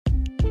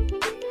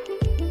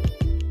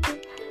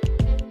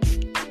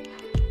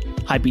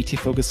Hi, BT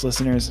Focus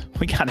listeners.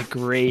 We got a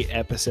great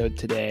episode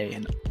today,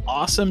 an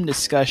awesome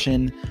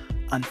discussion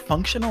on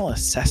functional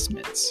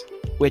assessments,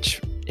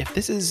 which, if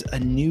this is a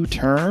new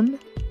term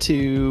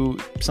to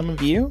some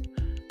of you,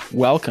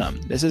 welcome.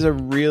 This is a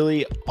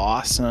really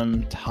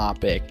awesome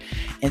topic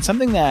and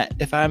something that,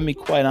 if I'm being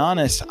quite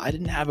honest, I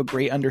didn't have a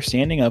great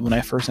understanding of when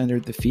I first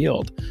entered the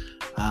field.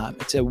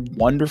 It's a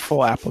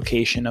wonderful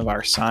application of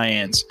our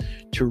science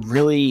to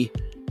really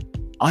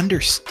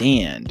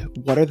understand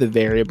what are the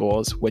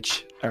variables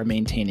which are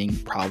maintaining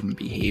problem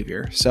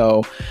behavior.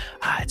 So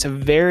it's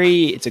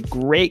a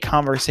great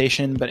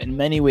conversation, but in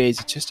many ways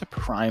it's just a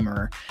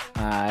primer.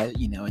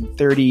 In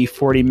 30,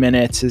 40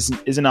 minutes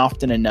isn't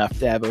often enough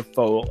to have a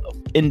full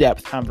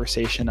in-depth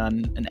conversation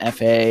on an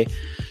FA.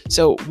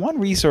 So one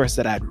resource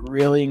that I'd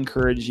really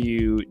encourage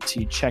you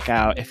to check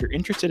out if you're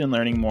interested in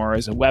learning more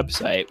is a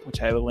website,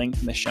 which I have a link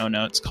in the show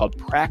notes, called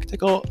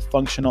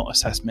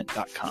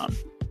practicalfunctionalassessment.com.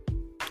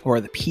 or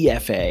the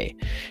PFA.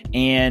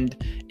 And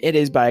it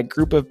is by a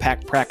group of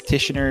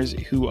practitioners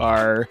who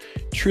are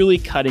truly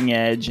cutting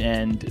edge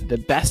and the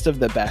best of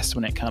the best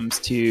when it comes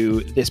to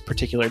this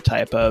particular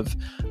type of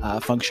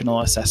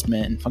functional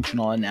assessment and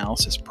functional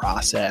analysis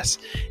process.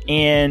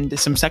 And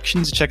some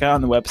sections to check out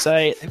on the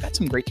website. They've got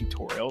some great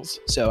tutorials.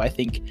 So I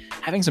think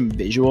having some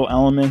visual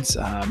elements,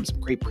 some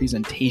great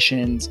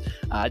presentations.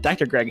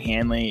 Dr. Greg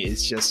Hanley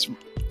is just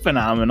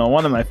phenomenal.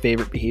 One of my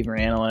favorite behavior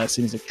analysts,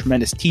 and he's a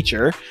tremendous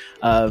teacher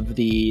of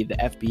the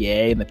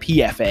FBA and the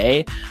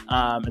PFA.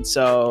 And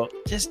so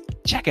just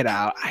check it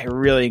out. I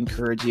really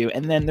encourage you.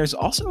 And then there's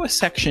also a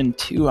section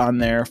too on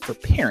there for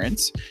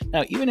parents.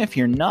 Now, even if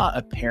you're not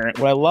a parent,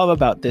 what I love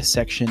about this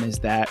section is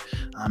that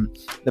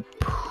the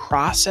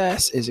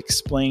process is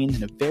explained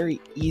in a very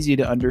easy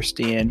to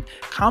understand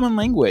common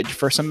language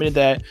for somebody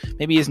that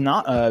maybe is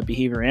not a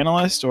behavior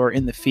analyst or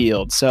in the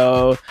field.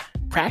 So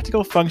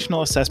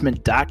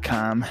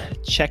practicalfunctionalassessment.com.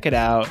 Check it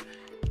out.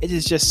 It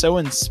is just so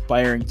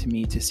inspiring to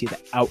me to see the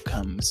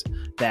outcomes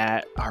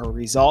that are a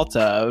result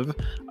of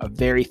a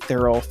very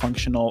thorough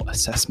functional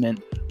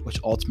assessment, which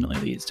ultimately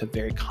leads to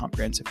very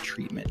comprehensive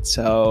treatment.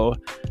 So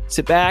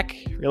sit back,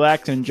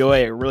 relax, and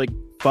enjoy a really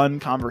fun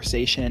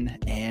conversation.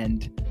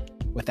 And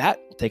with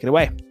that, take it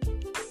away.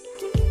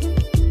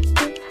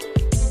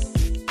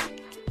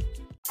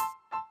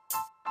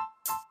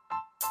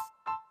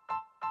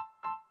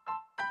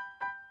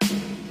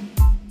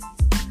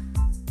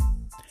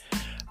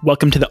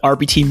 Welcome to the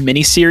RBT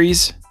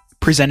mini-series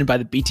presented by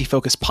the BT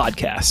Focus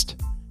podcast,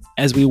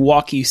 as we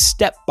walk you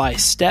step by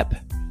step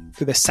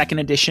through the second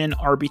edition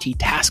RBT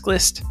task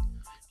list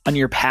on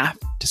your path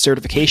to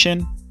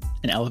certification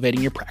and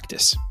elevating your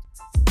practice.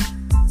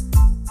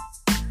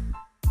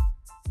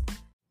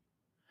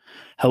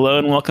 Hello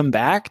and welcome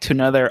back to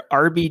another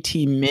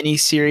RBT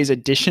mini-series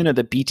edition of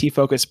the BT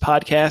Focus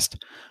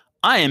podcast.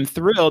 I am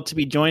thrilled to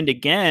be joined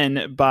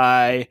again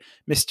by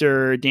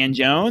Mr. Dan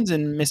Jones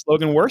and Miss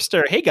Logan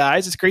Worster. Hey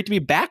guys, it's great to be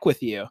back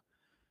with you.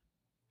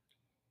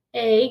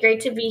 Hey,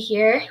 great to be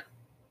here.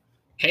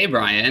 Hey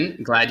Brian,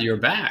 glad you're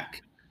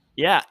back.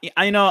 Yeah,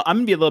 I'm going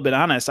to be a little bit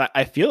honest.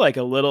 I feel like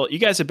you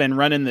guys have been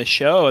running the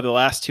show the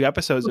last two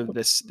episodes of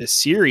this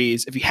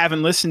series. If you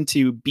haven't listened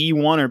to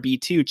B1 or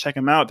B2, check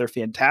them out. They're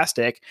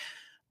fantastic.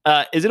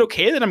 Is it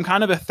okay that I'm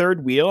kind of a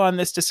third wheel on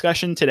this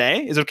discussion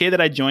today? Is it okay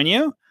that I join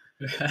you?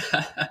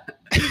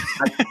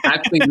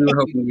 Actually, we were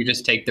hoping you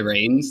just take the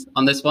reins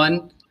on this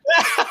one.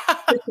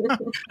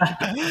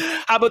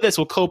 How about this?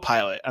 We'll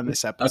co-pilot on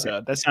this episode.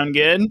 Okay. That sound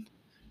good?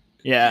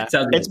 Yeah.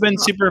 It's been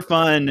super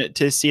fun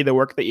to see the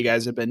work that you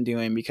guys have been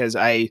doing, because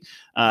I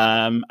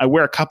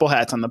wear a couple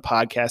hats on the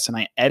podcast and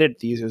I edit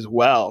these as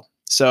well.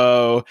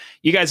 So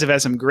you guys have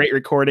had some great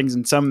recordings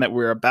and some that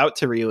we're about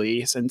to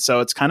release. And so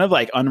it's kind of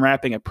like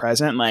unwrapping a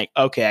present. Like,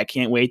 okay, I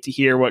can't wait to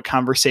hear what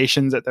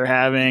conversations that they're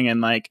having.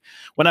 And like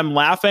when I'm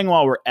laughing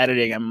while we're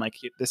editing, I'm like,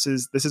 this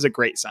is a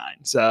great sign.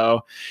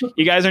 So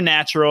you guys are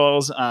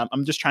naturals.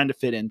 I'm just trying to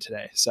fit in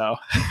today. So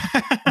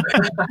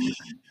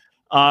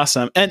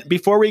awesome. And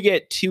before we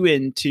get too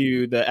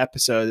into the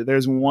episode,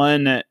 there's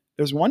one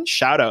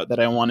shout out that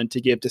I wanted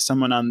to give to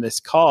someone on this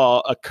call.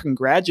 A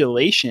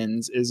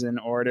congratulations is in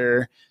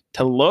order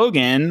to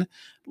Logan.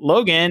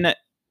 Logan,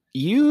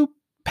 you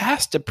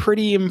passed a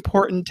pretty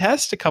important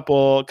test a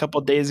couple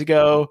days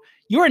ago.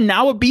 You are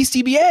now a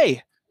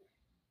BCBA.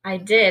 I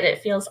did. It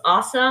feels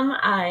awesome.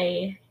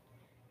 I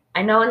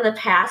know in the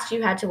past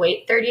you had to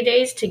wait 30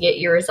 days to get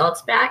your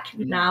results back.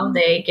 Mm-hmm. Now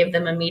they give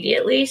them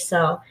immediately.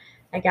 So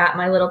I got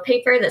my little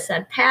paper that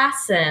said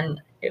pass,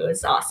 and it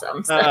was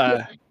awesome.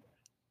 So.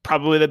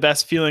 Probably the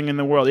best feeling in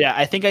the world. Yeah,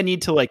 I think I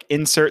need to like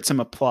insert some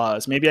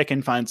applause. Maybe I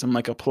can find some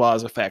like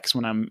applause effects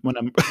when I'm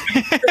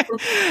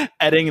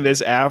editing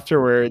this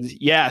afterwards.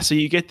 Yeah, so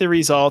you get the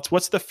results.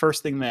 What's the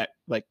first thing that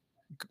like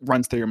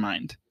runs through your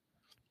mind?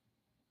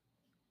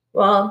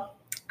 Well,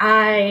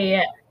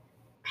 I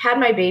had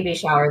my baby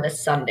shower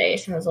this Sunday,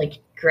 so I was like,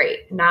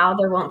 great. Now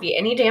there won't be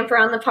any damper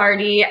on the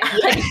party.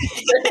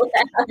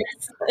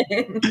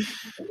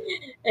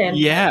 And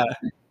yeah.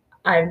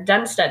 I'm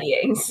done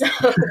studying. So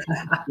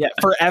yeah,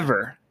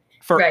 forever.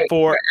 Right.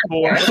 for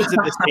is it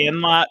the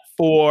Sandlot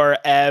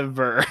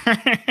forever.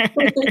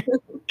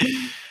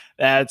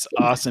 That's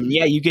awesome.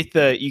 Yeah, you get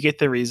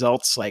the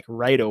results like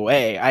right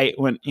away. I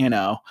went,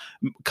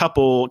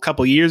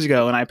 couple years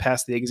ago when I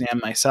passed the exam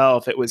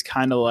myself, it was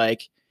kind of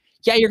like,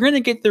 yeah, you're going to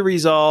get the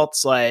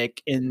results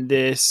like in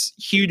this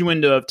huge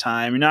window of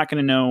time. You're not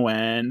going to know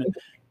when.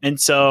 And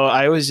so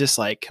I was just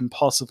like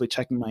compulsively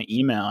checking my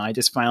email. I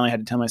just finally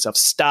had to tell myself,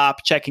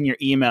 stop checking your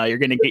email. You're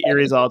going to get your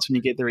results when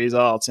you get the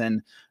results.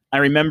 And I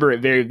remember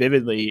it very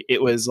vividly.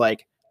 It was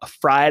like a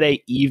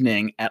Friday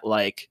evening at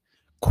like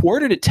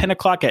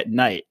 9:45 at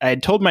night. I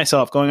had told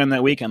myself going on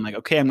that weekend, like,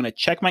 okay, I'm going to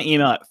check my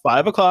email at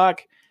 5:00.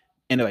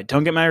 And if I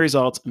don't get my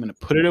results, I'm going to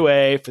put it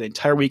away for the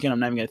entire weekend. I'm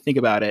not even going to think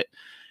about it.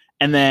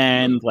 And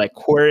then like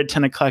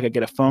 9:45, I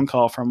get a phone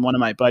call from one of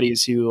my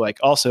buddies who like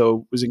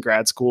also was in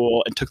grad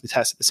school and took the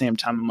test at the same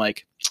time. I'm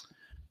like,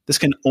 this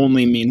can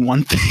only mean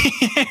one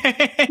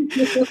thing.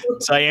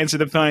 So I answered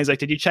the phone. He's like,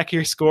 did you check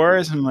your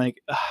scores? I'm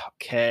like, oh,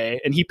 okay.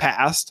 And he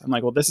passed. I'm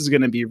like, well, this is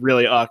going to be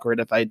really awkward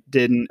if I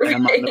didn't. And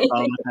I'm on the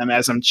phone with him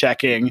as I'm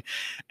checking.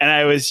 And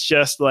I was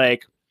just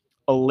like,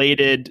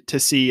 elated to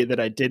see that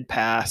I did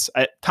pass.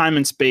 Time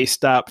and space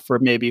stopped for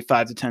maybe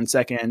 5 to 10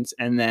 seconds,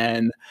 and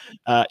then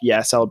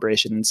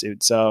celebration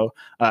ensued. So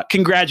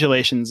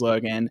congratulations,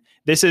 Logan.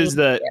 This is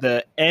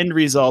the end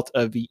result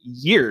of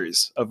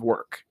years of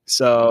work.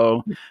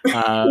 So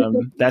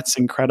that's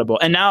incredible.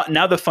 And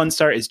now the fun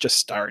start is just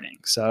starting.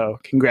 So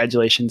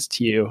congratulations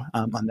to you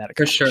on that.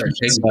 For sure.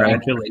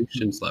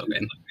 Congratulations,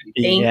 Logan.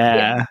 Thank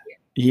you.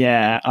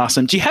 Yeah,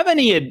 awesome. Do you have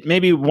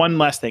maybe one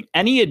last thing,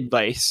 any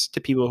advice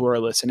to people who are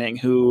listening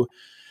who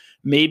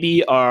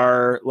maybe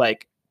are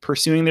like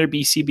pursuing their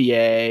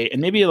BCBA and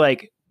maybe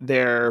like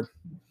they're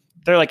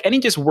like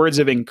any just words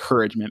of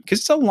encouragement,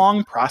 because it's a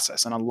long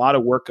process and a lot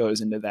of work goes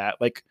into that.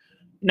 Like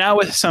now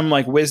with some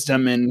like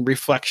wisdom and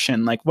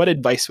reflection, like what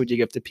advice would you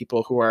give to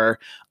people who are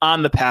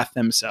on the path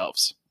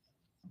themselves?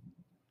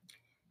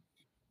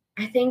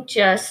 I think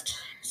just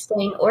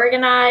staying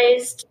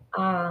organized,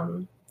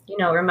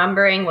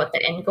 remembering what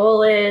the end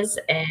goal is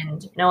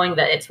and knowing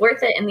that it's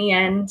worth it in the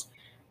end.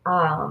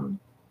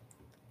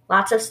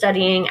 Lots of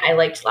studying. I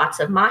liked lots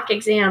of mock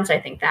exams. I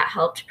think that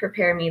helped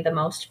prepare me the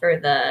most for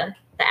the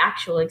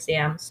actual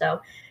exam.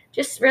 So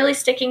just really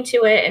sticking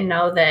to it and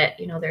know that,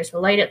 there's a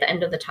light at the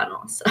end of the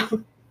tunnel.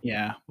 So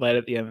yeah, light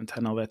at the end of the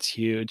tunnel. That's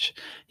huge.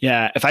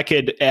 Yeah. If I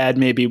could add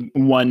maybe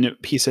one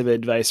piece of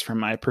advice from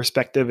my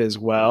perspective as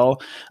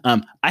well.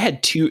 I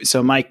had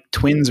so my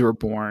twins were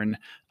born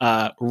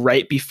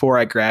right before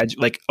I graduated,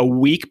 like a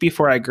week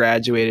before I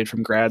graduated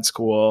from grad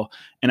school.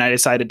 And I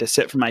decided to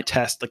sit for my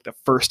test, like the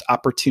first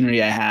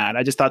opportunity I had.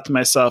 I just thought to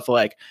myself,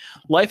 like,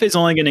 life is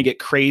only going to get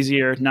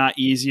crazier, not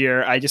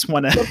easier. I just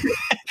want to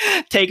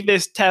take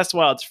this test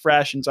while it's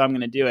fresh. And so I'm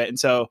going to do it. And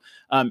so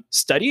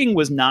studying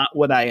was not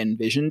what I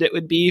envisioned it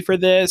would be for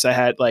this. I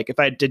had like, if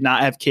I did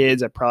not have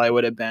kids, I probably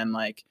would have been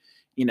like,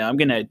 I'm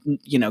going to,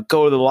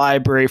 go to the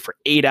library for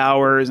 8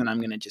 hours and I'm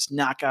going to just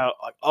knock out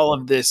like all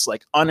of this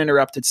like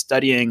uninterrupted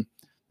studying.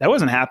 That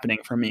wasn't happening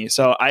for me.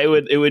 So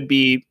it would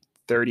be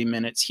 30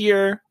 minutes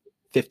here,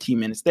 15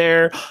 minutes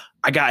there.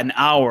 I got an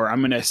hour.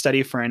 I'm going to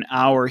study for an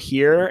hour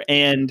here.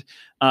 And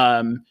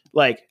I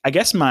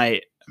guess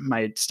my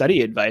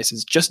study advice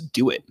is just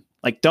do it.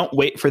 Like, don't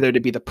wait for there to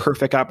be the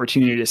perfect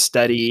opportunity to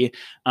study.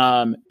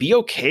 Be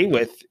okay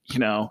with,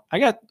 I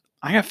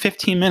got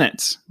 15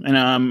 minutes and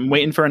I'm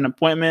waiting for an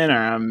appointment, or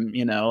I'm,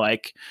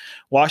 like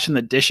washing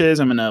the dishes.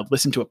 I'm going to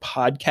listen to a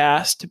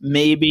podcast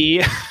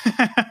maybe.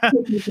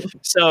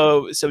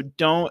 So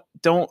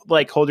don't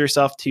like hold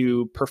yourself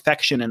to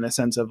perfection in the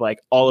sense of like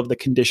all of the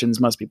conditions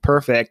must be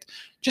perfect.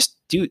 Just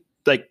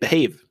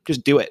behave,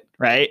 just do it.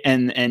 Right.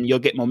 And you'll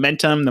get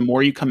momentum. The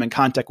more you come in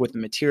contact with the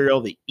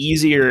material, the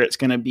easier it's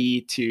going to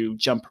be to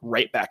jump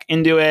right back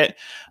into it.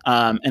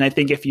 And I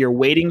think if you're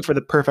waiting for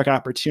the perfect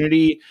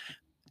opportunity,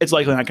 it's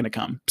likely not going to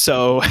come.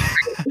 So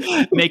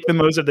make the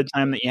most of the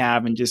time that you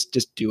have and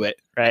just do it.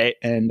 Right.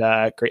 And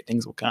great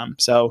things will come.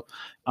 So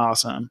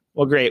awesome.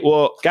 Well, great.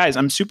 Well, guys,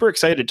 I'm super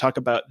excited to talk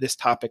about this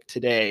topic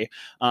today.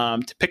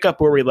 To pick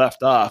up where we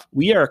left off,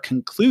 we are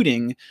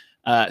concluding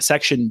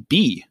section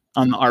B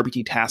on the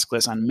RBT task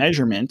list on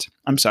measurement.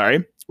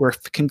 We're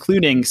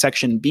concluding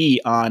section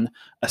B on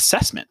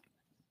assessment.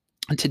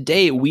 And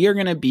today we are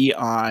going to be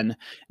on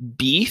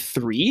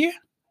B3,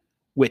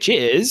 which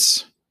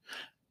is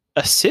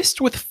assist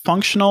with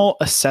functional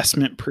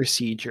assessment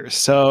procedures.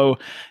 So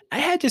I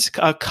had just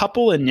a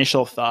couple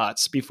initial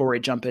thoughts before we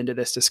jump into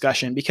this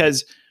discussion,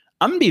 because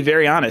I'm going to be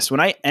very honest. When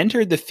I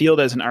entered the field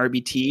as an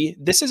RBT,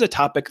 this is a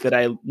topic that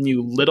I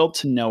knew little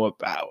to no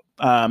about,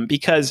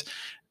 because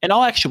in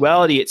all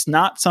actuality, it's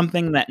not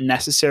something that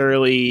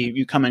necessarily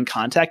you come in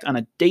contact on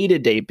a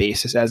day-to-day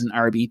basis as an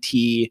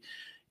RBT,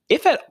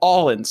 if at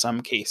all in some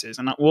cases,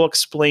 and we'll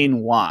explain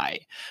why.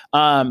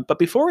 But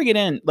before we get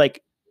in,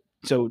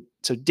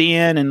 so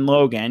Dan and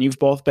Logan, you've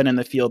both been in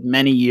the field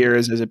many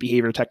years as a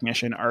behavior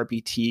technician,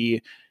 RBT.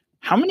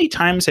 How many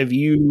times have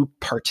you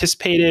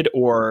participated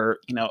or,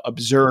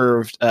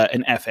 observed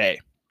an FA?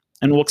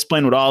 And we'll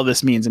explain what all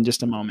this means in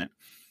just a moment.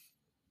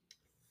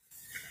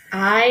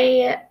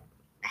 I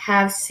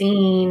have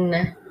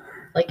seen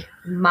like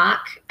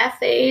mock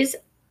FAs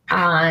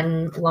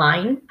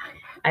online.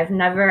 I've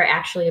never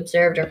actually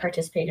observed or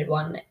participated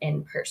one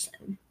in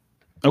person.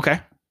 Okay.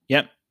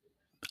 Yep.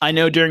 I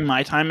know during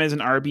my time as an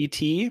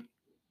RBT,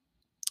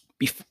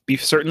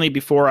 certainly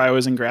before I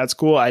was in grad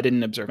school, I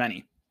didn't observe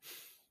any.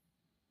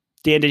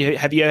 Dan,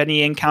 have you had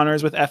any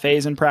encounters with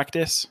FAs in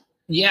practice?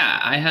 Yeah,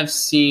 I have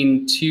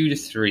seen 2 to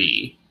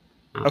 3.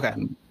 Okay.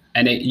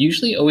 And it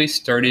usually always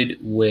started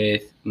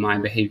with my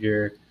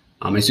behavior,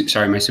 my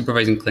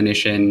supervising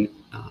clinician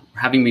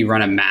having me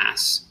run a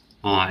mass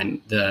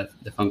on the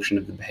function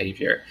of the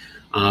behavior.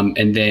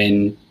 And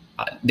then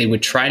they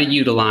would try to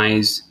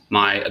utilize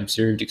my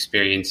observed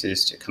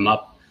experiences to come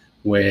up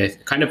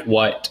with kind of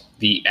what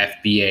the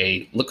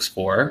FBA looks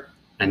for,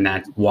 and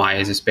that's why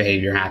is this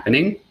behavior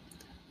happening?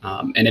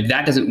 And if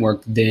that doesn't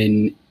work,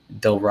 then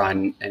they'll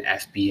run an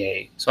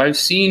FBA. So I've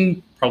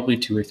seen probably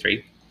 2 or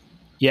 3.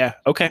 Yeah.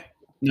 Okay.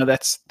 No,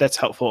 that's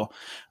helpful.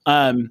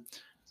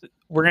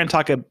 We're going to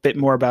talk a bit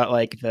more about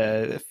like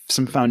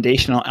some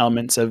foundational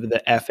elements of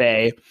the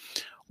FA.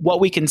 What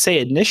we can say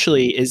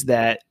initially is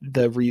that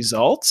the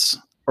results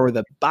or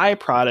the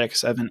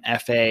byproducts of an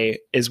FA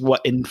is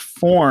what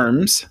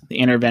informs the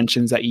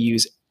interventions that you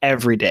use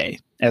every day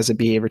as a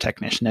behavior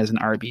technician, as an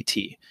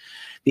RBT.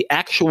 The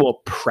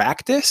actual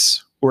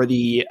practice or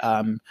the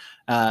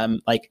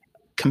like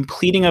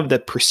completing of the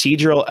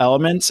procedural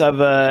elements of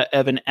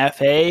an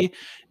FA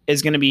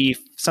is going to be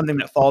something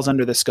that falls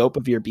under the scope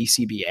of your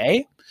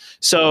BCBA.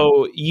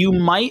 So you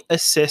might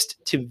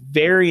assist to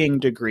varying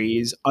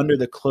degrees under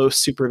the close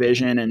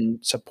supervision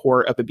and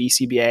support of a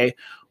BCBA,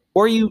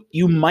 or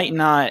you might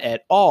not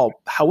at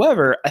all.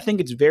 However, I think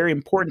it's very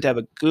important to have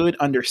a good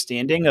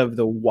understanding of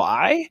the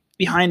why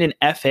behind an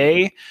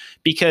FA,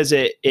 because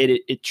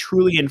it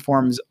truly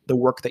informs the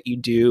work that you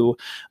do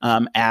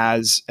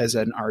as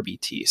an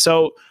RBT.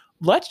 So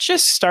let's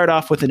just start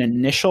off with an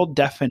initial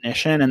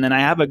definition, and then I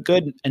have a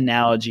good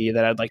analogy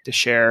that I'd like to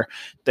share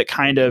that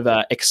kind of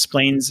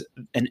explains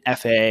an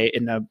FA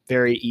in a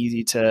very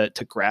easy to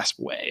grasp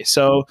way.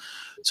 So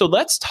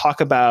let's talk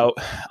about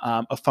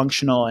a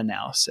functional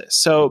analysis.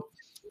 So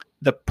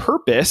the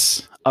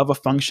purpose of a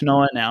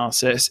functional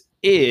analysis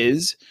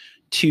is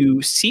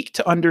to seek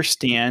to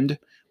understand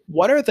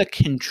what are the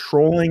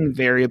controlling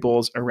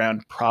variables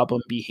around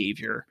problem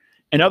behavior.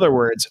 In other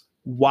words,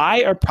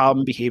 why are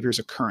problem behaviors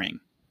occurring?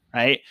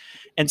 Right.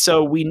 And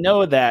so we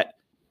know that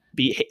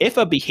if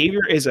a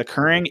behavior is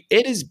occurring,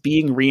 it is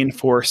being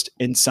reinforced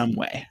in some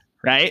way.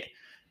 Right.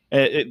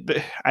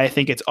 I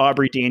think it's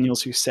Aubrey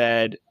Daniels who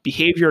said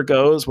behavior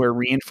goes where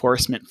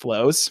reinforcement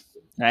flows.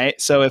 Right.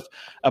 So if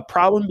a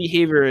problem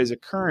behavior is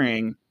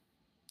occurring,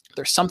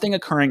 there's something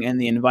occurring in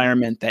the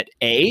environment that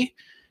A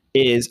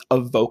is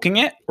evoking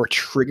it or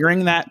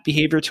triggering that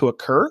behavior to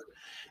occur.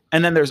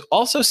 And then there's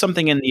also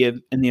something in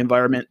the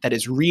environment that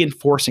is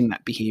reinforcing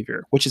that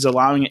behavior, which is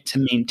allowing it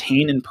to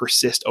maintain and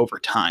persist over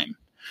time.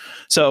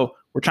 So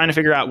we're trying to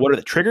figure out what are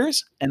the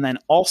triggers, and then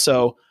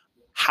also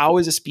how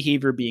is this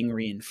behavior being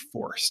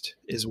reinforced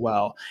as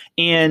well.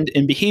 And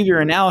in behavior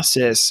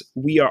analysis,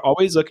 we are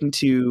always looking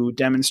to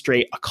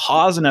demonstrate a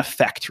cause and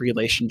effect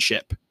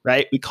relationship,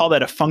 right? We call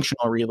that a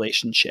functional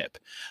relationship.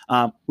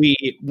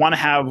 We want to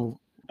have,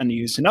 and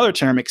use another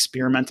term,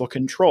 experimental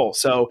control.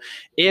 So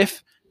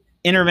if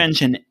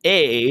intervention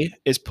A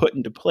is put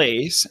into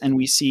place and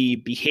we see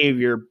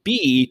behavior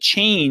B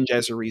change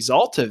as a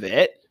result of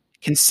it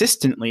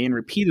consistently and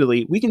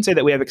repeatedly, we can say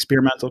that we have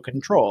experimental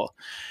control.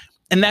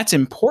 And that's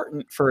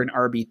important for an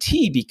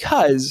RBT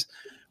because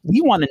we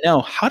want to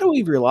know, how do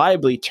we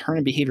reliably turn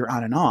a behavior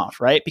on and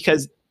off, right?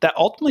 Because that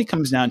ultimately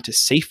comes down to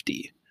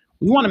safety.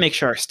 We want to make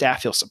sure our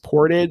staff feel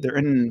supported. They're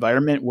in an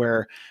environment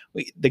where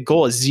the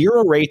goal is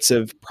 0 rates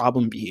of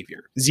problem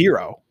behavior,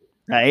 0.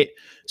 Right?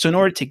 So in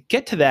order to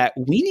get to that,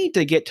 we need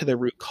to get to the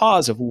root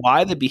cause of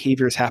why the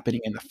behavior is happening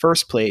in the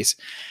first place.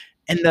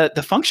 And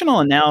the functional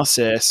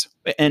analysis,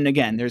 and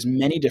again, there's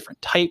many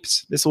different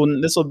types. This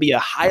will be a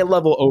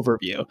high-level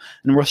overview,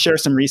 and we'll share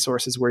some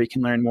resources where you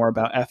can learn more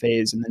about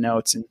FAs in the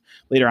notes and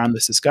later on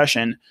this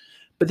discussion.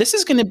 But this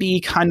is going to be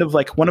kind of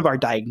like one of our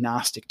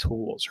diagnostic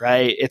tools,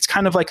 right? It's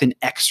kind of like an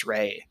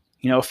X-ray.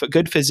 If a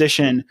good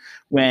physician,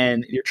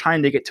 when you're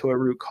trying to get to a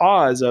root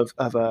cause of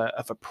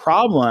a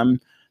problem,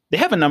 they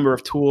have a number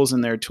of tools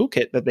in their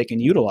toolkit that they can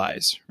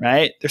utilize,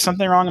 right? There's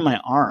something wrong in my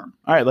arm.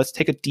 All right, let's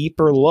take a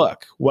deeper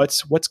look.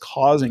 What's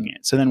causing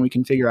it? So then we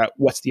can figure out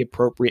what's the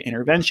appropriate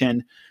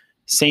intervention.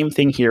 Same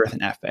thing here with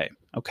an FA,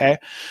 okay?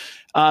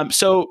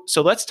 So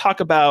let's talk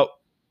about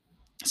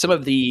some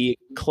of the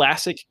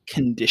classic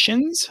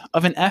conditions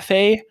of an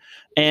FA,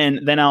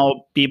 and then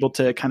I'll be able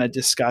to kind of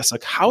discuss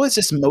like how is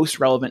this most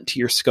relevant to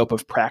your scope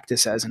of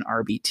practice as an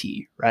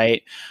RBT,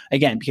 right?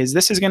 Again, because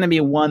this is going to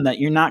be one that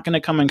you're not going to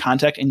come in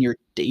contact in your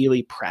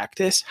daily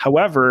practice.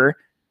 However,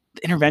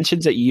 the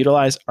interventions that you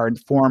utilize are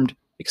informed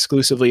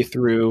exclusively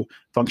through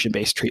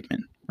function-based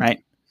treatment, right?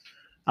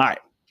 All right,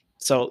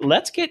 so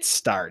let's get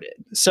started.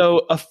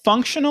 So a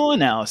functional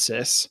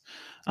analysis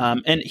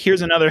And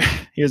here's another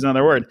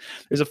word.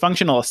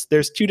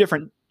 There's two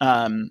different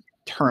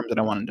terms that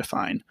I want to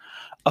define.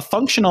 A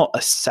functional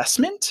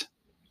assessment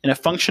and a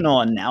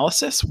functional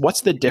analysis.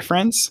 What's the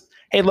difference?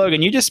 Hey,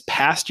 Logan, you just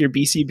passed your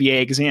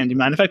BCBA exam. Do you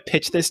mind if I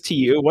pitch this to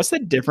you? What's the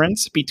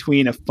difference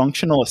between a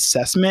functional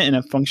assessment and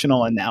a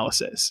functional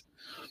analysis?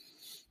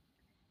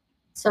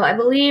 So I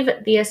believe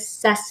the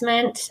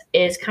assessment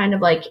is kind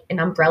of like an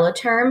umbrella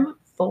term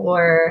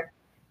for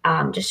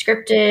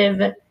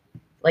descriptive,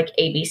 like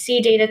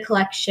ABC data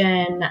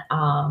collection,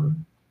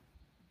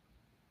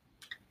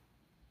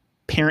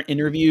 parent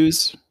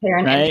interviews,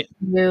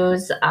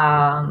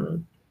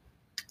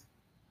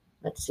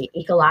 let's see,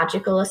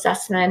 ecological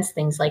assessments,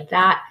 things like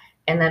that.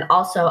 And then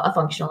also a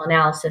functional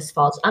analysis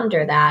falls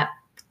under that.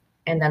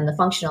 And then the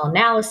functional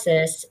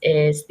analysis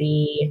is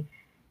the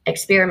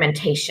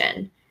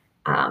experimentation.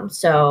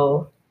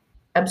 So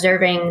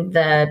observing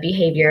the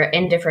behavior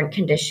in different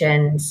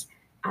conditions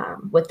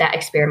with that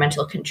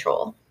experimental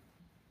control.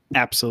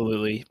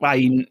 Absolutely. Wow,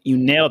 you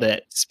nailed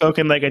it.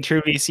 Spoken like a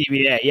true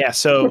BCBA. Yeah.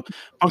 So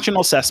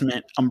functional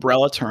assessment,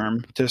 umbrella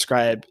term to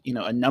describe,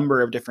 a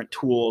number of different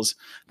tools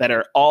that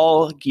are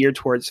all geared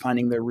towards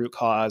finding the root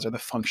cause or the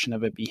function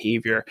of a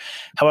behavior.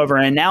 However,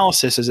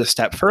 analysis is a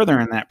step further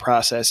in that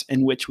process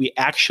in which we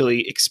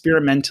actually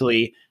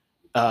experimentally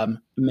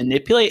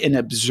manipulate and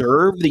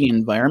observe the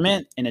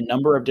environment in a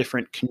number of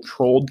different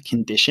controlled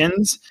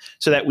conditions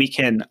so that we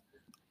can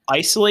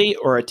isolate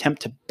or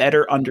attempt to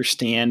better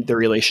understand the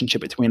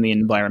relationship between the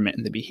environment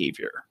and the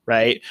behavior,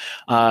 right?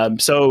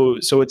 So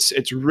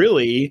it's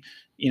really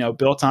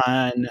built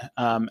on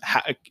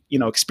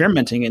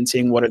experimenting and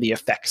seeing what are the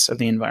effects of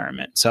the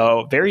environment.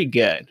 So very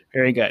good,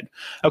 very good.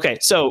 Okay,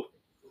 so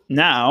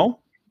now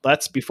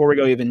before we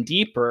go even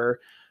deeper,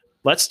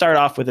 let's start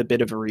off with a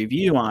bit of a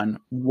review on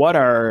what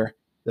are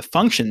the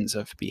functions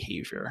of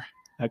behavior.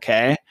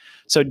 Okay,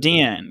 so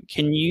Dan,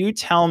 can you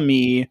tell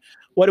me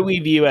what do we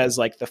view as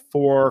like the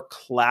four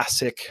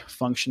classic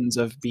functions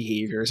of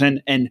behaviors?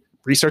 And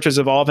research is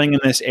evolving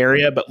in this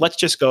area, but let's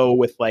just go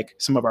with like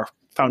some of our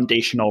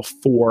foundational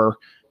four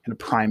kind of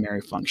primary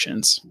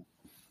functions.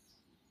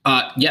 So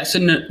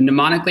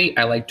mnemonically,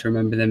 I like to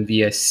remember them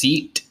via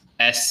SEAT,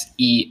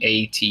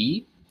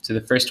 S-E-A-T. So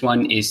the first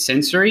one is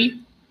sensory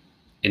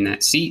in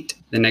that SEAT.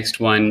 The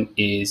next one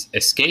is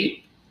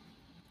escape.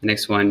 The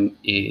next one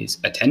is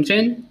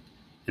attention.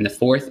 And the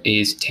fourth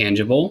is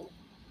tangible.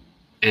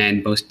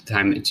 And most of the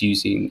time it's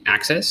using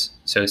access.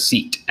 So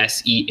SEAT,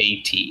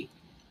 S-E-A-T.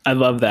 I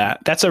love that.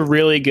 That's a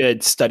really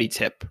good study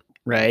tip,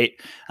 right?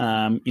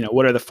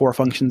 What are the four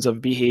functions of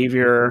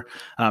behavior?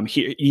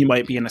 Here, you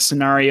might be in a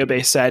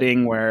scenario-based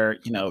setting where,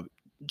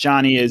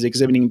 Johnny is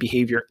exhibiting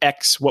behavior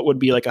X. What would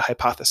be like a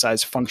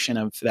hypothesized function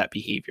of that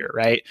behavior,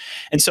 right?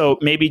 And so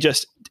maybe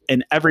just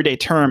in everyday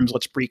terms,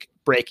 let's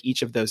break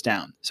each of those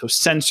down. So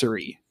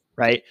sensory,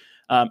 right?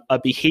 A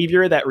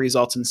behavior that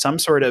results in some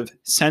sort of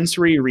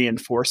sensory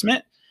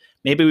reinforcement.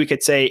 Maybe we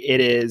could say it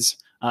is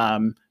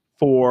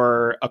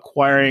for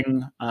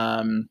acquiring,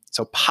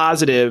 so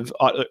positive,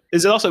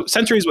 is it also,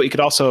 sensory is what you could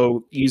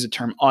also use the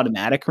term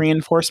automatic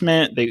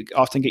reinforcement. They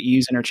often get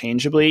used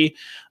interchangeably.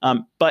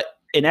 But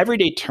in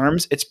everyday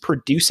terms, it's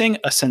producing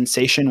a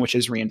sensation which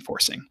is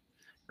reinforcing,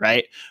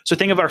 right? So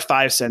think of our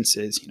five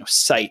senses,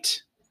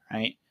 sight,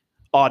 right?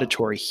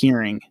 Auditory,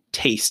 hearing,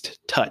 taste,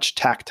 touch,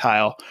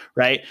 tactile,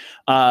 right?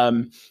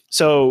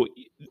 So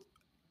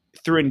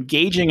through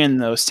engaging in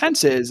those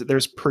senses,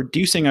 there's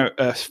producing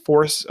a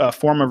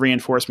form of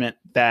reinforcement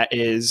that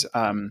is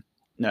a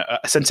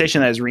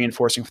sensation that is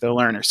reinforcing for the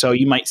learner. So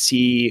you might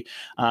see,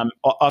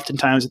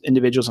 oftentimes with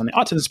individuals on the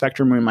autism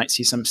spectrum, we might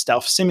see some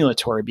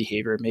self-simulatory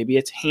behavior. Maybe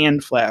it's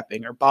hand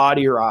flapping or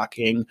body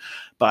rocking,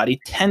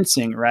 body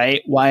tensing,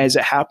 right? Why is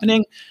it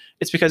happening?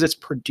 It's because it's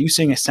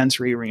producing a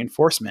sensory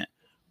reinforcement.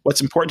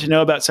 What's important to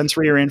know about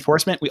sensory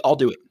reinforcement? We all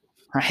do it,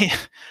 right?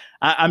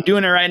 I'm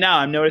doing it right now.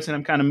 I'm noticing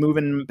I'm kind of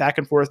moving back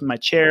and forth in my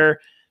chair.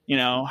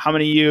 How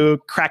many of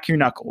you crack your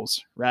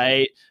knuckles,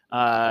 right?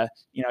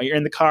 You're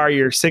in the car,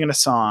 you're singing a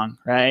song,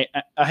 right?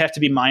 I have to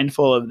be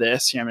mindful of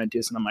this. I'm going to do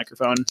this on the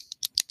microphone.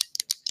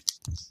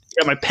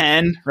 Got my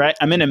pen, right?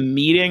 I'm in a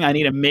meeting. I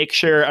need to make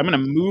sure I'm going to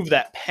move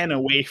that pen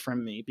away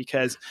from me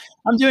because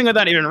I'm doing it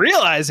without even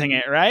realizing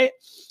it, right?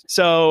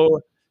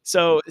 So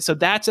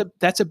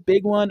that's a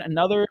big one.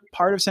 Another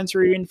part of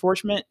sensory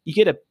reinforcement, you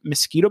get a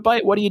mosquito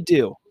bite. What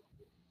do?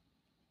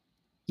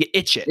 You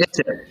itch it.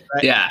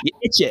 Right? Yeah. You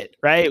itch it,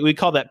 right? We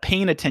call that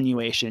pain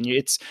attenuation.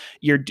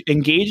 You're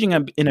engaging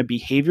in a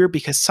behavior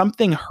because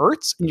something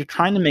hurts and you're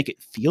trying to make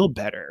it feel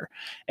better.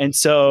 And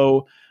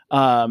so,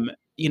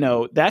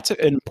 that's an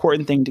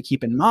important thing to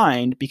keep in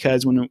mind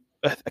because when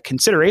a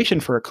consideration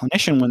for a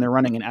clinician when they're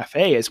running an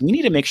FA is we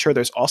need to make sure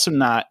there's also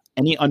not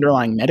any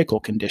underlying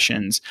medical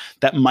conditions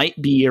that might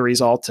be a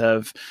result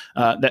of,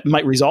 that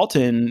might result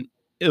in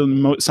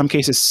some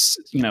cases,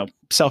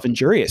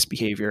 self-injurious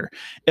behavior.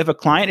 If a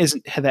client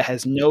that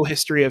has no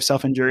history of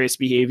self-injurious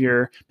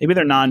behavior, maybe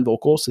they're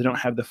non-vocal, so they don't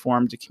have the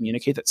form to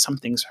communicate that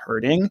something's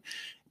hurting,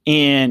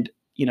 and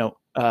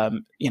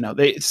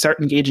they start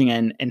engaging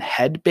in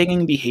head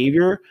banging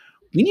behavior,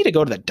 we need to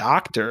go to the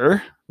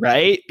doctor,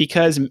 right?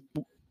 Because,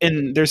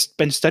 and there's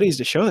been studies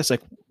to show this,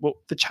 like, well,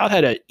 the child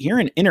had an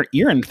inner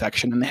ear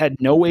infection and they had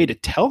no way to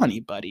tell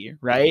anybody,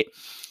 right?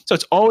 So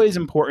it's always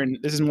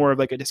important. This is more of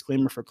like a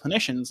disclaimer for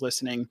clinicians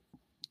listening.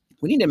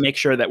 We need to make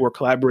sure that we're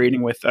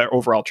collaborating with our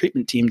overall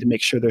treatment team to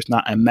make sure there's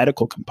not a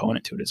medical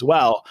component to it as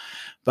well.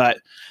 But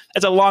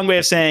it's a long way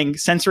of saying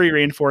sensory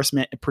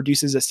reinforcement, it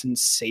produces a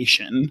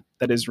sensation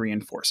that is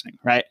reinforcing,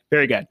 right?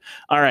 Very good.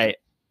 All right.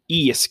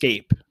 E,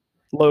 escape.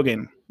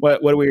 Logan,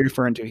 what are we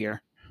referring to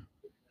here?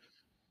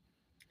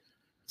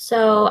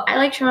 So I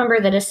like to remember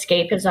that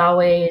escape is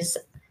always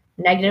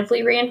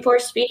negatively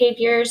reinforced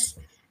behaviors.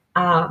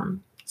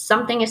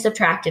 Something is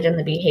subtracted and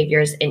the behavior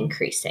is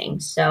increasing.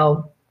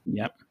 So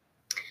yep.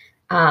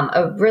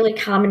 A really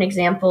common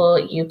example,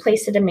 you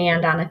place a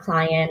demand on a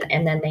client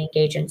and then they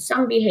engage in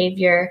some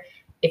behavior.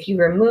 If you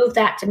remove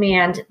that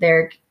demand,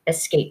 they're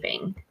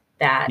escaping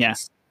that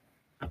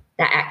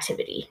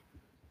activity.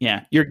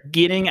 Yeah, you're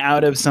getting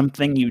out of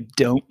something you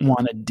don't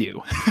want to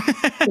do,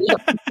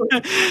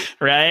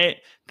 right?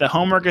 The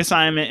homework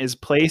assignment is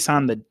placed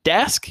on the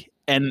desk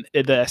and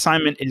the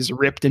assignment is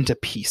ripped into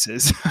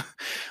pieces.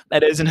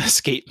 That is an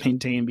escape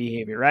maintain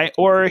behavior, right?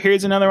 Or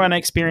here's another one I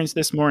experienced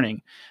this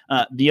morning.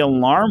 The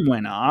alarm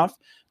went off.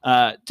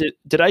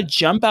 Did I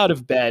jump out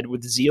of bed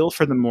with zeal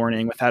for the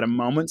morning without a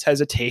moment's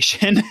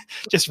hesitation,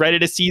 just ready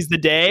to seize the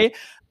day?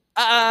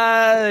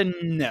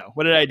 No.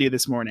 What did I do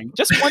this morning?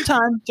 Just one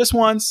time, just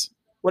once.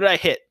 What did I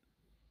hit?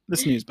 The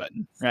snooze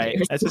button, right?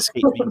 That's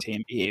escape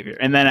maintain behavior.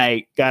 And then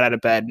I got out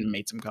of bed and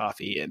made some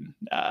coffee and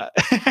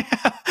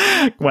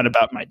went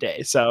about my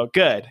day. So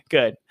good.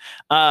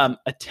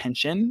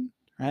 Attention,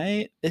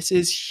 right? This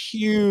is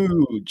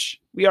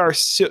huge. We are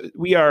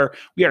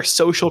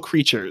social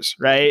creatures,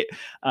 right?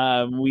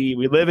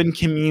 We live in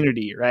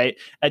community, right?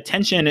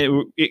 Attention,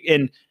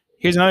 and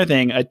here's another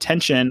thing.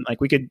 Attention, like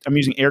I'm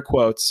using air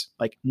quotes,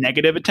 like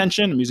negative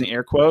attention. I'm using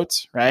air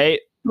quotes, right?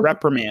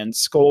 Reprimand,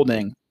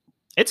 scolding.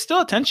 It's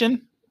still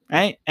attention,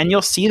 right? And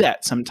you'll see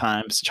that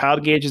sometimes. Child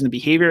engages in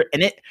behavior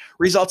and it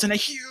results in a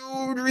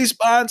huge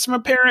response from a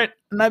parent.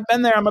 And I've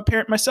been there. I'm a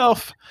parent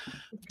myself.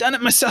 I've done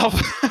it myself.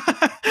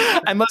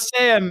 I must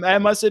say, I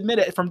must admit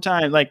it from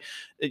time. Like,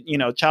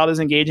 child is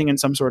engaging in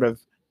some sort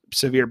of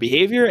severe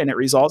behavior and it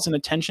results in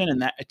attention,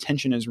 and that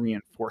attention is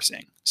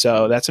reinforcing.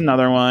 So that's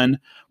another one.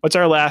 What's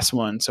our last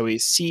one? So we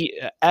see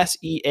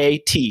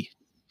SEAT,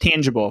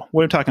 tangible.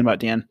 What are we talking about,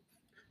 Dan?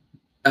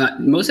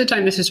 Most of the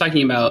time, this is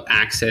talking about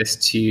access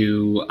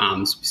to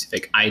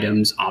specific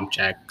items,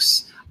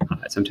 objects.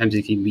 Sometimes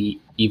it can be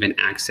even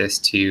access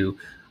to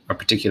a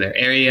particular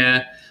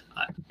area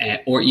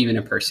or even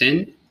a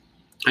person.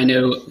 I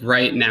know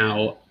right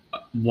now,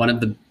 one of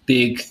the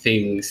big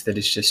things that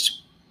is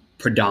just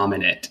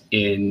predominant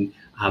in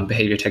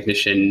behavior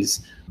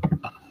technicians'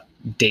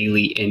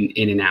 daily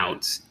in and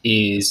outs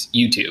is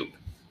YouTube.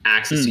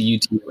 Access to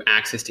YouTube,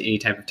 access to any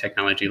type of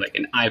technology like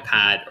an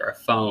iPad or a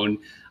phone.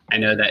 I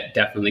know that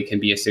definitely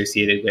can be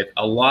associated with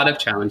a lot of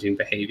challenging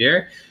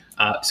behavior.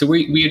 So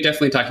we are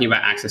definitely talking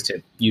about access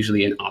to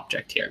usually an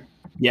object here.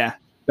 Yeah,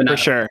 for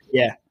sure.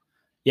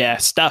 Yeah.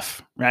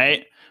 Stuff,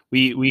 right?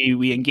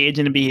 We engage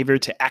in a behavior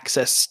to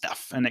access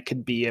stuff, and it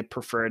could be a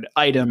preferred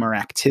item or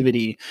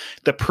activity.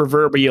 The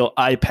proverbial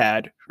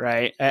iPad,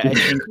 right? I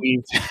think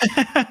we've,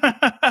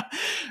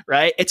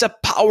 right? It's a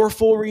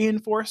powerful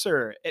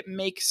reinforcer. It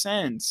makes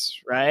sense,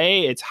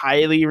 right? It's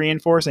highly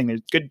reinforcing. There's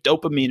good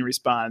dopamine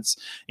response,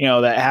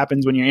 that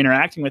happens when you're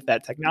interacting with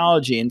that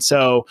technology. And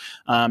so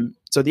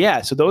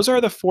those are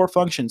the four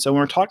functions. So when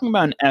we're talking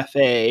about an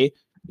FA,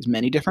 there's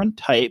many different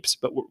types,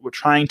 but we're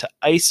trying to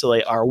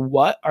isolate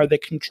what are the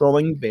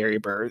controlling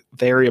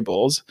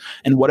variables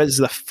and what is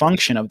the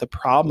function of the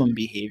problem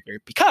behavior.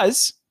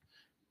 Because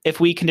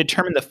if we can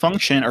determine the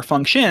function or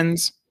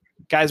functions,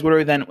 guys, what are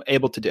we then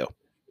able to do?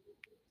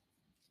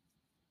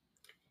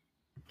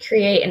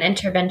 Create an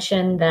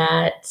intervention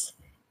that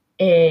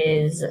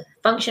is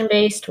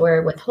function-based.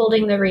 We're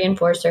withholding the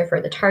reinforcer for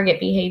the target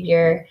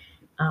behavior,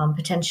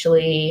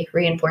 potentially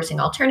reinforcing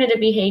alternative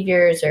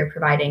behaviors or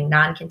providing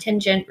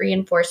non-contingent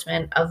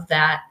reinforcement of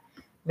that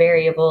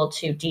variable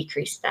to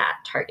decrease that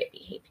target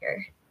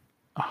behavior.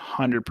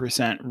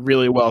 100%.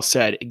 Really well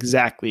said.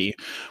 Exactly.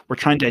 We're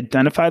trying to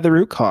identify the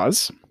root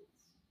cause,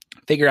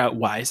 figure out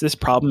why is this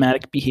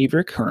problematic behavior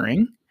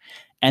occurring,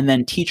 and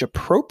then teach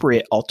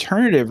appropriate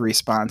alternative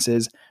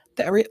responses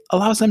that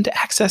allows them to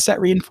access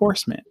that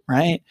reinforcement,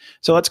 right?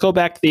 So let's go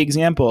back to the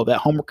example. That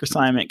homework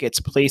assignment gets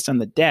placed on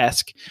the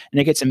desk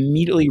and it gets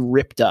immediately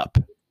ripped up,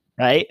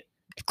 right?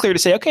 It's clear to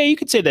say, okay, you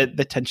could say that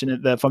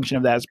the function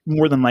of that is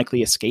more than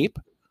likely escape.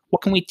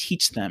 What can we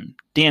teach them?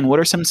 Dan, what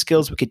are some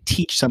skills we could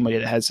teach somebody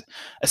that has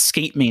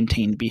escape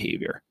maintained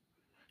behavior?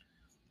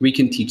 We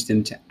can teach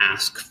them to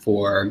ask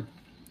for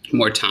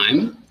more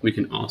time. We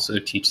can also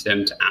teach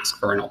them to ask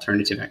for an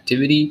alternative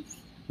activity.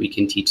 We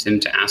can teach them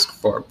to ask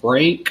for a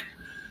break.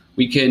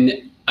 We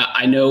can,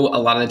 I know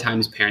a lot of the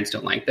times parents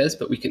don't like this,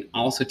 but we can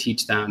also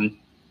teach them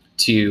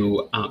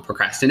to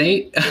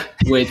procrastinate,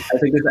 which I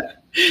think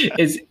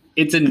is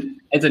it's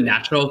a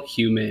natural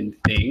human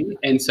thing.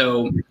 And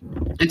so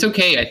it's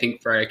okay, I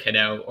think, for a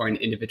kiddo or an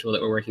individual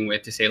that we're working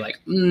with to say like,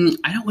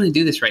 I don't want to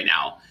do this right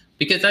now,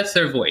 because that's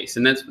their voice.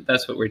 And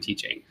that's what we're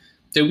teaching.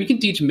 So we can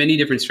teach many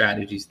different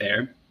strategies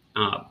there.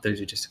 Those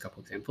are just a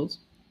couple examples.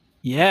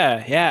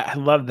 Yeah, I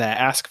love that.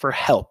 Ask for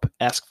help,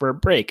 ask for a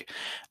break,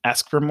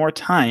 ask for more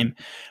time.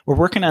 We're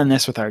working on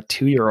this with our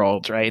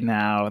 2-year-olds right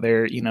now.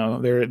 Their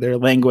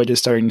language is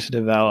starting to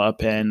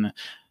develop, and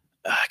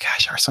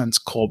gosh, our son's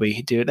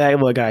Colby, dude, that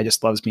little guy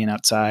just loves being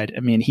outside.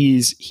 I mean, he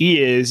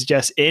is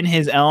just in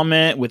his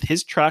element with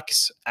his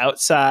trucks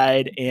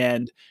outside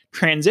and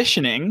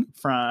transitioning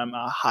from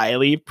a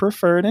highly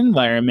preferred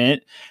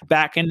environment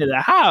back into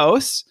the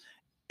house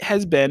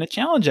has been a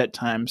challenge at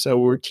times. So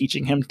we're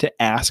teaching him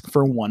to ask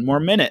for 1 more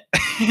minute.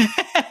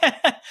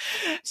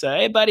 So,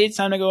 hey, buddy, it's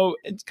time to go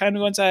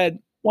inside.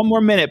 1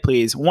 more minute,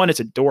 please. 1, it's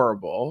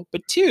adorable.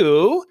 But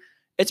 2,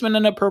 it's been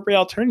an appropriate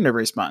alternative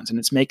response, and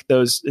it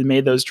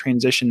made those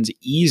transitions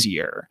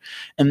easier.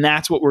 And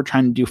that's what we're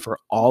trying to do for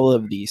all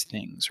of these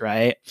things,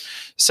 right?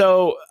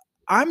 So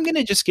I'm going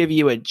to just give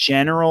you a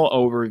general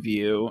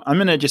overview. I'm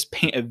going to just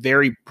paint a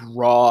very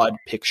broad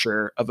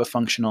picture of a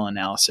functional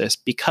analysis,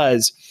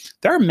 because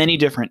there are many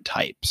different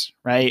types,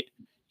 right?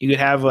 You could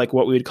have like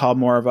what we would call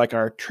more of like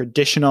our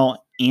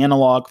traditional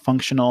analog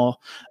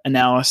functional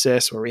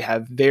analysis, where we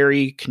have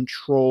very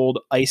controlled,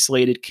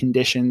 isolated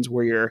conditions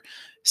where you're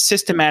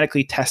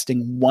systematically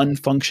testing one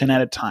function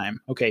at a time.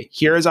 Okay,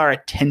 here's our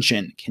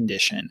attention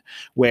condition,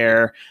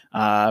 where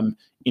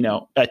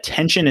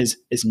attention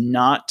is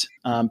not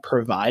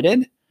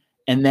provided,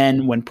 and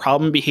then when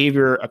problem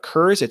behavior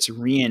occurs, it's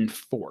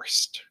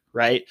reinforced,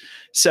 right?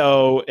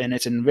 So, and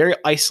it's in very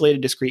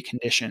isolated, discrete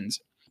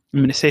conditions. I'm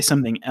going to say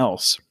something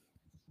else.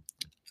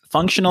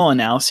 Functional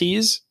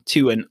analyses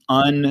to an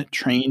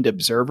untrained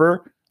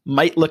observer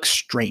might look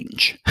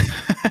strange.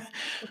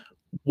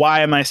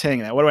 Why am I saying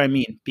that? What do I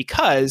mean?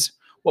 Because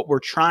what we're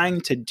trying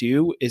to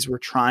do is we're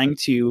trying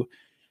to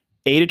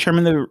A,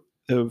 determine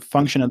the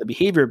function of the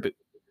behavior, but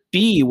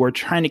B, we're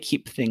trying to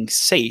keep things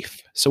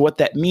safe. So what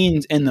that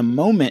means in the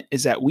moment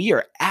is that we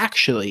are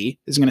actually,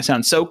 this is going to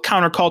sound so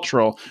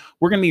countercultural,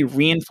 we're going to be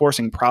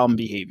reinforcing problem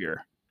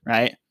behavior,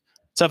 right?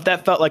 So if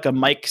that felt like a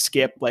mic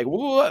skip, like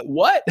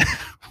what?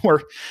 we're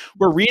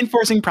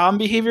reinforcing problem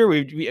behavior.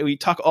 We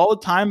talk all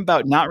the time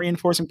about not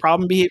reinforcing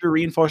problem behavior,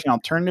 reinforcing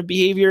alternative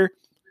behavior.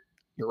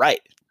 You're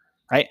right?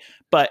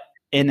 But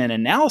in an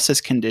analysis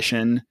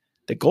condition,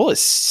 the goal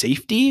is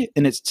safety,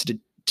 and it's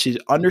to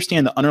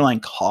understand the underlying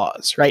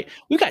cause, right?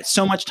 We've got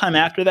so much time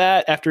after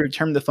that, after we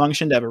determine the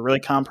function, to have a really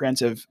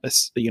comprehensive,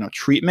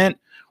 treatment.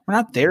 We're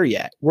not there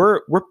yet. We're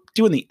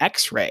doing the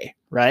X-ray,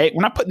 right?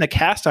 We're not putting the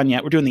cast on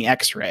yet. We're doing the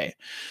X-ray.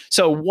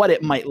 So what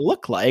it might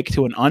look like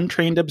to an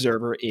untrained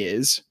observer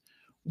is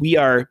we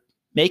are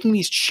making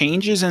these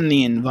changes in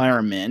the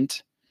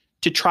environment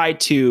to try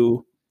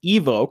to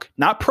evoke,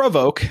 not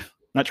provoke.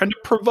 Not trying to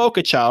provoke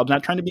a child,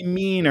 not trying to be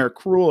mean or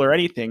cruel or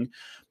anything,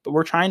 but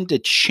we're trying to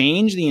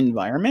change the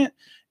environment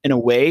in a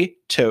way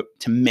to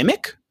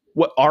mimic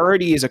what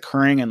already is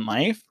occurring in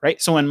life,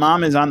 right? So when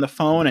mom is on the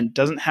phone and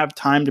doesn't have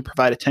time to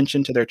provide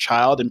attention to their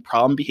child and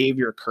problem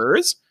behavior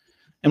occurs,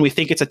 and we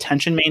think it's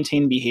attention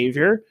maintained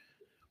behavior,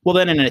 well,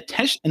 then in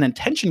an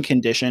attention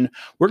condition,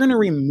 we're going to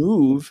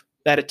remove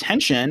that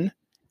attention.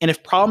 And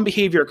if problem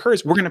behavior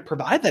occurs, we're going to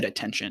provide that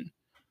attention,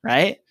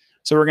 right?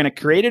 So we're going to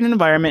create an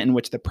environment in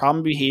which the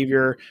problem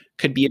behavior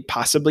could be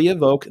possibly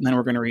evoked, and then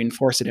we're going to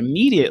reinforce it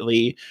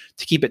immediately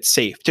to keep it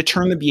safe, to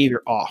turn the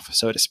behavior off,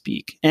 so to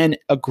speak. And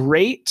a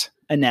great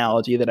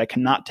analogy that I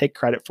cannot take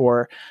credit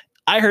for,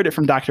 I heard it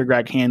from Dr.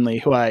 Greg Hanley,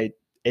 who I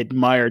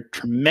admired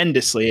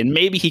tremendously, and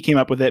maybe he came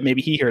up with it,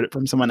 maybe he heard it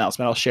from someone else,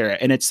 but I'll share it.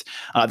 And it's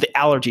the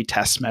allergy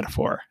test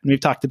metaphor. And we've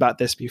talked about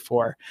this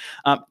before.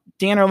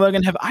 Dan or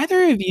Logan, have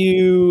either of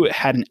you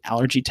had an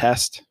allergy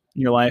test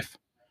in your life?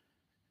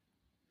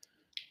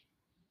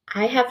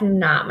 I have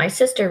not. My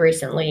sister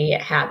recently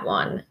had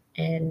one,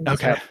 and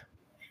okay. So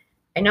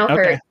I know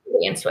her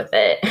experience with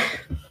it.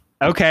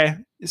 Okay.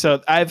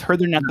 So I've heard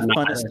they're not the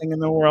funnest thing in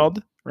the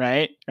world,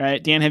 right?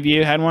 Right. Dan, have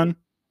you had one?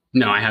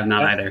 No, I have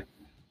not either.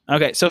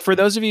 Okay. So for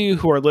those of you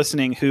who are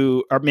listening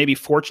who are maybe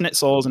fortunate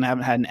souls and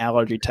haven't had an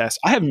allergy test,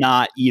 I have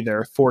not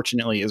either,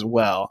 fortunately, as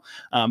well.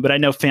 But I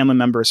know family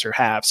members who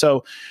have.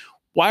 So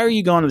why are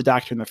you going to the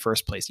doctor in the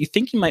first place? You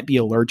think you might be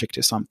allergic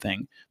to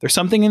something. There's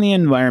something in the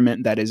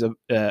environment that is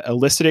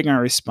eliciting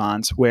a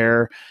response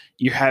where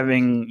you're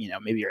having,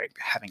 maybe you're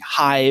having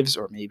hives,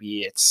 or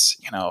maybe it's,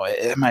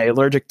 am I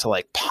allergic to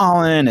like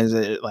pollen? Is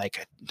it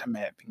like,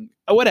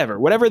 whatever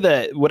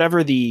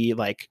the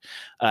like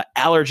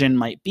allergen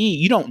might be,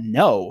 you don't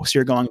know. So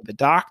you're going to the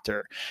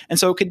doctor. And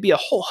so it could be a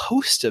whole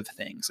host of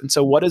things. And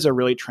so what does a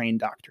really trained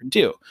doctor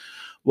do?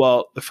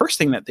 Well, the first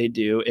thing that they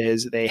do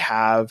is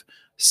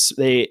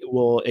they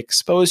will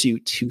expose you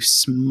to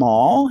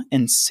small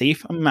and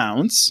safe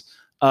amounts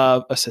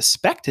of a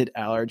suspected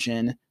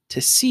allergen to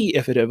see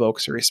if it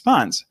evokes a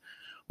response.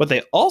 What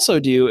they also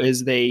do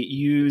is they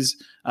use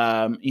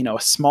a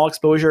small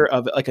exposure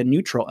of like a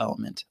neutral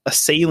element, a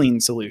saline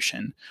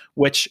solution,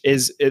 which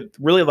is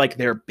really like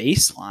their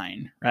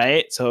baseline,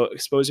 right? So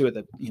expose you with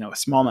a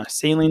small amount of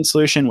saline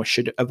solution, which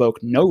should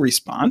evoke no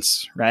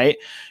response, right?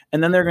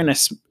 And then they're going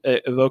to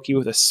evoke you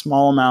with a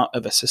small amount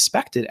of a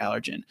suspected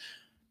allergen.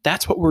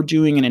 That's what we're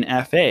doing in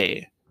an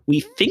FA.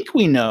 We think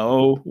we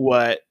know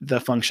what the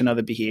function of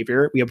the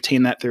behavior. We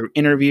obtain that through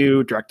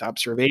interview, direct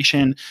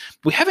observation.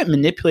 We haven't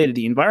manipulated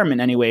the environment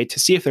anyway to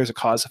see if there's a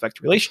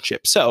cause-effect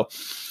relationship. So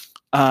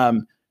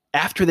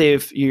after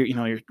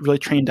your really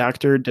trained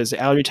doctor does the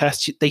allergy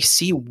test, they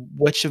see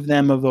which of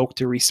them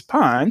evoked a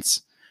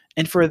response.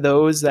 And for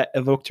those that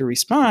evoked a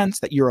response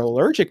that you're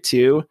allergic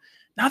to,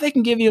 now they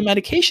can give you a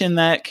medication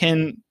that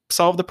can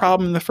solve the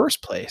problem in the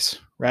first place,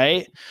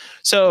 right?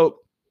 So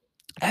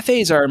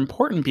FAs are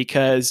important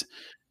because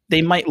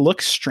they might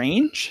look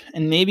strange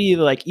and maybe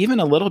like even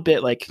a little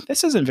bit like,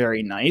 this isn't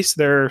very nice.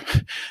 I'm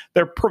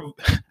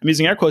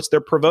using air quotes,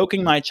 they're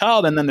provoking my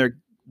child and then they're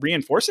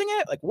reinforcing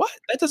it. Like, what?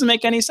 That doesn't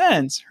make any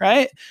sense,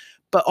 right?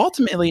 But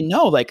ultimately,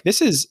 no, like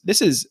this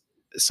is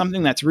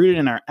something that's rooted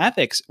in our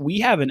ethics. We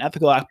have an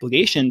ethical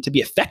obligation to be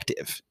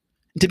effective.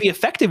 To be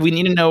effective, we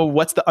need to know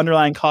what's the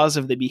underlying cause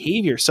of the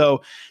behavior.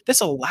 So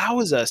this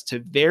allows us to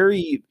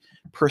very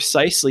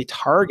precisely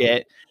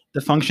target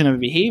the function of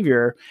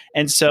behavior.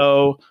 And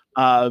so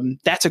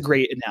that's a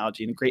great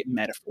analogy and a great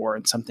metaphor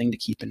and something to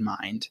keep in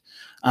mind.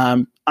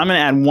 I'm going to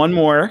add one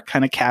more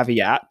kind of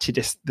caveat to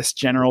this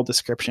general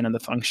description of the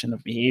function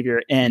of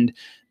behavior. And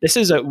this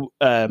is an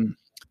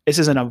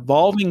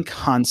evolving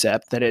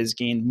concept that has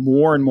gained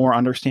more and more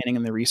understanding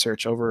in the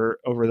research over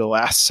the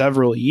last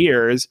several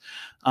years.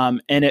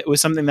 And it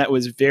was something that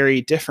was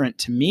very different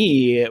to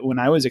me when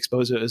I was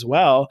exposed to it as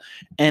well.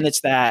 And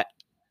it's that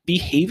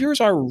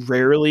behaviors are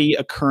rarely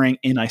occurring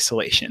in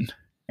isolation,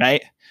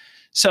 right?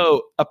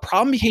 So a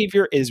problem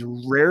behavior is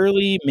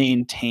rarely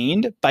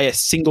maintained by a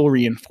single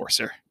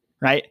reinforcer,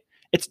 right?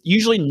 It's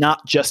usually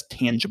not just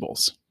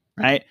tangibles,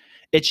 right?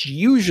 It's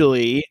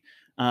usually,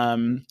 let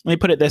me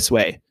put it this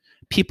way.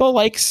 People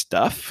like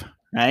stuff,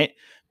 right?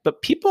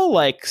 But people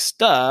like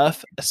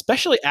stuff,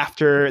 especially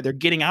after they're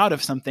getting out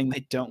of something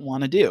they don't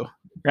want to do,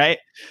 right?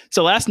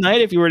 So last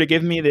night, if you were to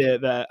give me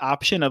the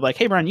option of like,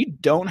 hey, Brian, you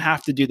don't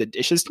have to do the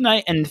dishes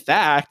tonight. In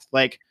fact,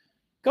 like,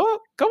 go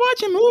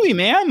watch a movie,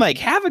 man. Like,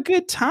 have a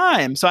good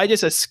time. So I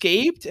just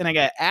escaped and I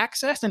got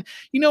access. And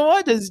you know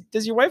what? Does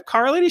your wife,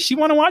 Carly, does she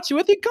want to watch it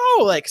with you?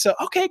 Go. Like, so,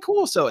 okay,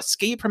 cool. So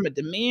escape from a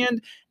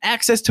demand,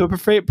 access to a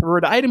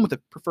preferred item with a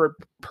preferred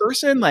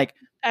person. Like,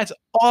 that's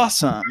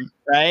awesome,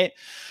 right?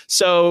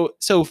 So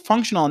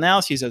functional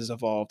analyses has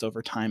evolved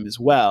over time as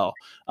well.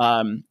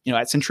 At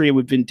Centuria,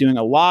 we've been doing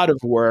a lot of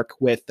work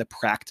with the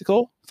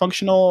practical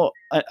functional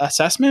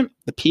assessment,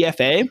 the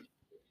PFA.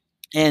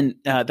 And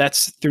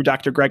that's through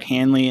Dr. Greg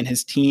Hanley and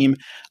his team.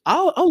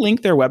 I'll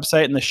link their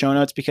website in the show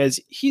notes because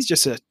he's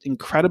just an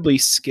incredibly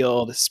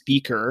skilled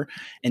speaker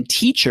and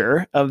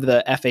teacher of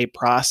the FA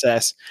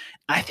process.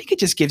 I think it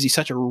just gives you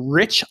such a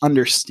rich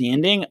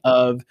understanding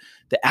of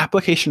the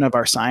application of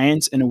our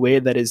science in a way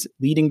that is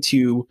leading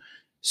to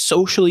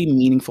socially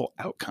meaningful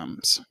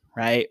outcomes,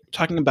 right?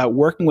 Talking about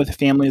working with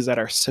families that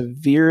are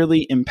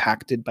severely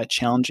impacted by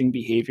challenging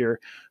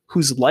behavior,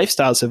 whose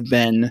lifestyles have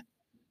been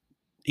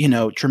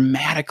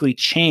dramatically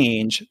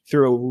change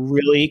through a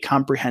really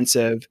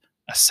comprehensive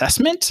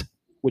assessment,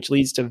 which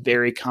leads to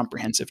very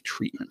comprehensive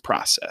treatment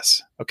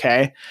process.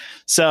 Okay.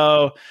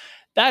 So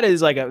that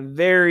is like a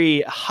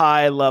very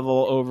high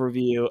level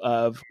overview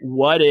of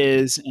what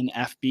is an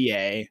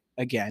FBA.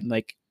 Again,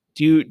 like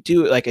do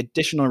like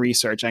additional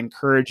research. I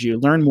encourage you to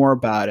learn more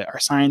about it. Our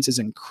science is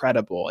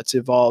incredible. It's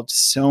evolved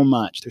so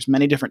much. There's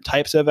many different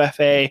types of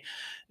FA.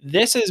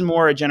 This is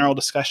more a general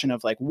discussion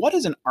of like, what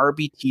is an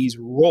RBT's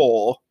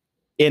role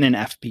in an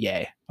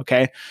FBA.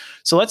 Okay.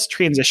 So let's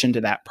transition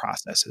to that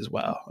process as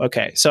well.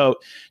 Okay. So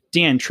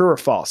Dan, true or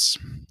false?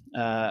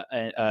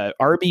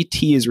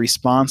 RBT is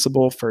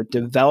responsible for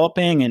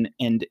developing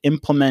and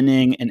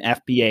implementing an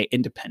FBA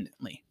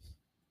independently.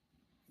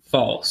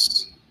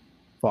 False.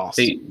 False.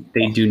 They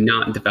do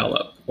not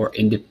develop or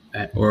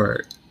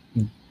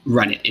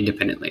run it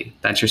independently.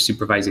 That's your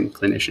supervising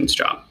clinician's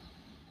job.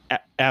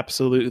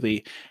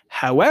 Absolutely.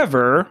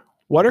 However,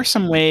 what are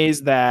some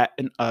ways that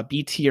a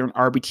BT or an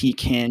RBT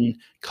can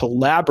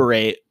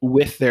collaborate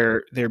with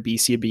their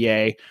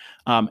BCBA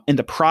in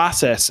the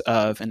process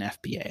of an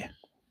FBA?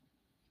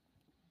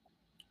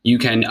 You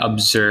can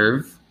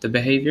observe the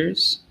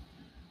behaviors.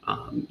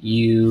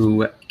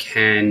 You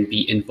can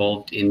be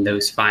involved in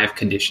those 5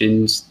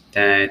 conditions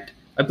that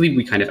I believe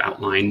we kind of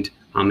outlined,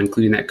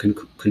 including that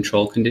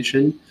control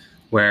condition,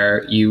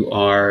 where you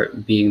are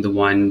being the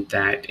one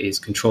that is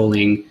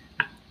controlling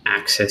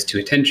access to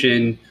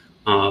attention,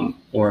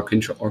 or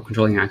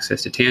controlling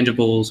access to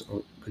tangibles,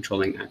 or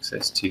controlling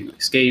access to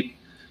escape.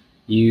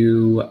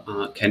 You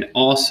can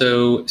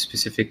also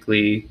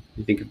specifically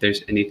think if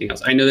there's anything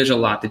else. I know there's a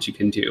lot that you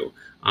can do.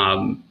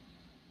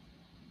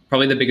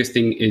 probably the biggest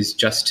thing is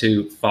just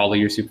to follow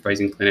your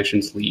supervising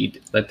clinician's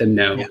lead. Let them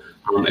know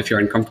if you're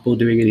uncomfortable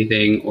doing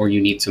anything or you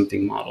need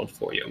something modeled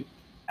for you.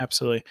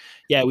 Absolutely.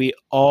 Yeah, we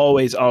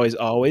always, always,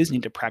 always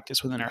need to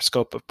practice within our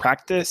scope of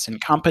practice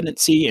and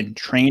competency and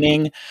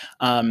training.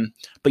 But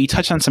you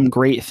touched on some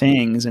great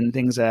things and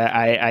things that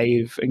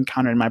I've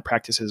encountered in my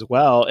practice as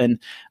well. And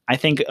I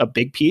think a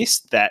big piece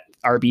that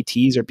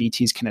RBTs or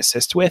BTs can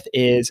assist with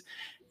is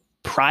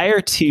prior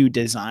to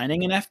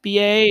designing an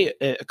FBA,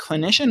 a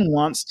clinician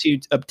wants to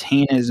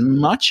obtain as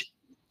much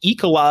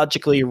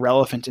ecologically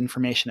relevant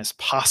information as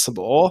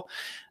possible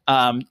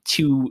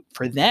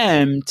for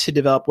them to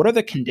develop what are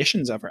the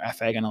conditions of our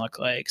FA going to look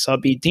like. So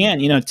it'll be, Dan,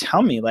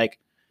 tell me, like,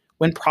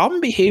 when problem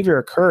behavior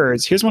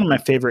occurs, here's one of my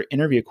favorite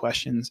interview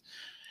questions.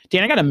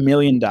 Dan, I got $1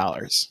 million.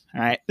 All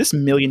right. This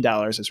 $1 million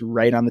is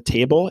right on the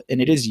table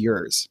and it is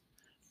yours.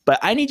 But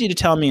I need you to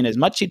tell me in as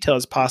much detail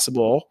as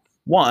possible,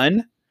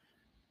 one,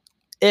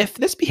 if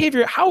this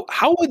behavior, how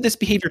would this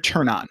behavior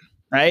turn on,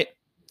 right?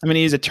 I'm going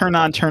to use a turn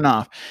on, turn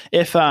off.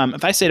 If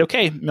I said,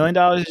 okay, $1 million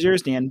is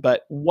yours, Dan,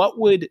 but what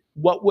would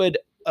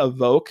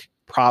evoke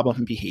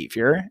problem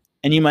behavior?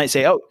 And you might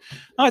say, oh,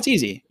 it's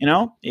easy.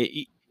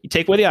 You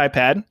take away the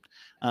iPad,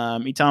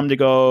 you tell him to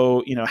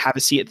go, have a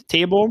seat at the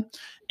table,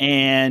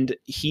 and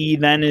he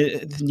then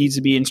needs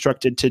to be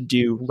instructed to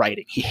do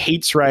writing. He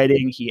hates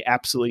writing. He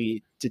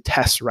absolutely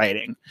detests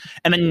writing.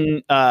 And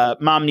then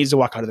mom needs to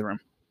walk out of the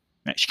room.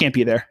 Right? She can't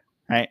be there,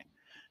 right?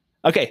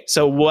 Okay,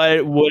 so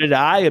what did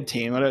I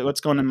obtain? What's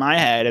going in my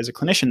head as a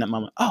clinician that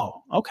moment?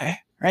 Oh, okay,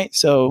 right.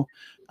 So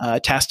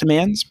task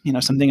demands,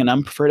 something an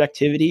unpreferred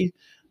activity,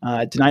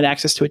 denied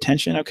access to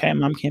attention. Okay,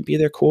 mom can't be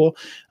there. Cool.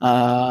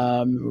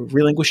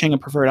 Relinquishing a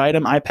preferred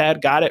item,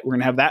 iPad. Got it. We're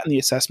gonna have that in the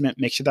assessment.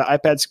 Make sure the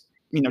iPad's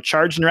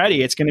charged and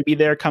ready. It's gonna be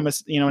there come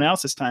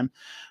analysis time.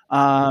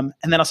 And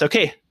then I'll say,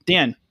 okay,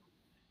 Dan,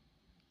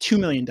 $2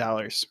 million,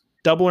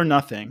 double or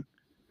nothing.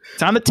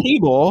 It's on the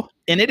table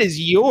and it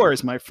is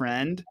yours, my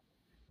friend.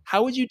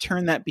 How would you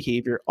turn that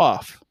behavior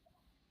off?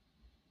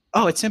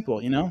 Oh, it's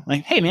simple,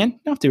 like, hey man, you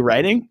don't have to do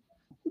writing.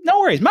 No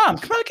worries. Mom,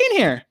 come back in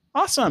here.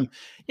 Awesome.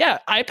 Yeah.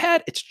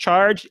 iPad, it's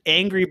charged.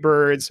 Angry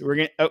Birds.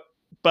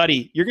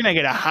 Buddy, you're going to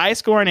get a high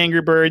score on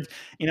Angry Birds.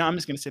 I'm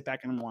just going to sit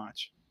back and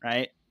watch,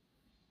 right?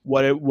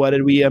 What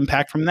did we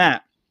unpack from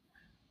that?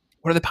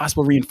 What are the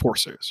possible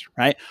reinforcers,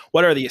 right?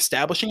 What are the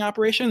establishing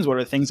operations? What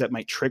are the things that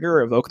might trigger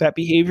or evoke that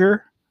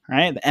behavior?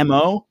 Right, the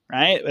MO,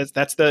 right?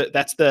 That's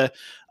the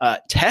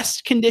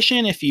test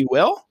condition, if you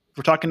will. If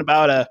we're talking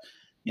about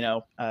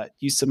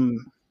use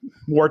some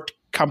more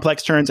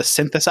complex terms, a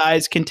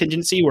synthesized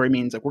contingency, where it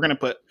means like we're going to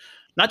put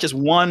not just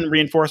one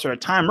reinforcer at a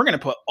time, we're going to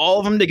put all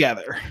of them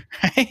together,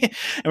 right?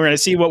 And we're going to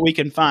see what we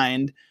can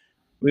find.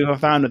 We've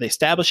found the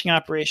establishing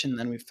operation, and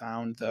then we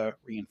found the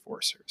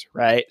reinforcers,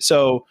 right?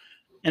 So,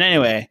 and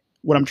anyway,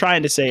 what I'm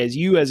trying to say is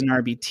you as an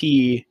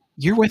RBT,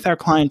 you're with our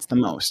clients the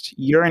most.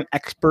 You're an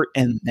expert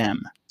in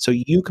them. So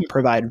you can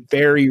provide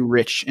very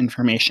rich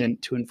information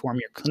to inform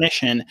your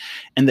clinician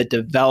in the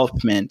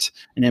development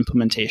and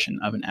implementation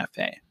of an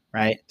FA,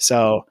 right?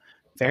 So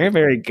very,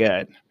 very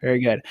good. Very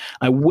good.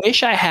 I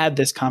wish I had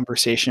this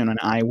conversation when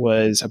I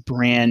was a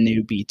brand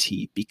new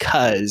BT,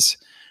 because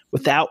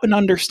without an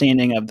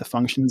understanding of the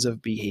functions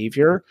of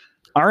behavior,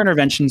 our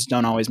interventions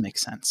don't always make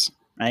sense,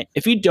 right?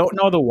 If you don't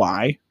know the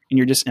why, and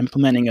you're just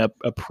implementing a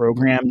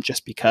program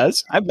just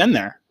because, I've been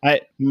there.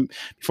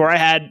 Before I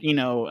had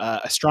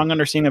a strong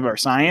understanding of our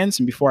science,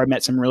 and before I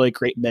met some really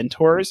great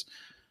mentors,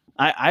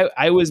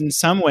 I was in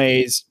some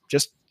ways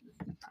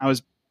I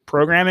was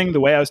programming the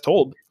way I was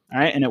told,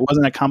 right? And it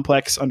wasn't a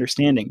complex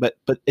understanding, but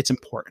it's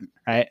important,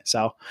 right?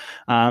 So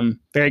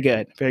very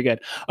good, very good.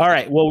 All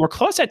right, well, we're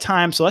close at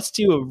time, so let's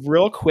do a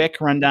real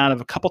quick rundown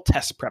of a couple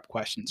test prep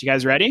questions. You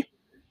guys ready?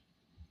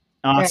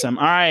 Awesome.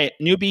 All right,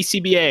 new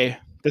BCBA.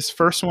 This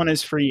first one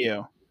is for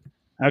you.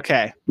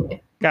 Okay.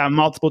 Got a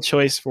multiple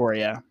choice for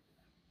you.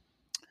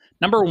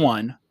 Number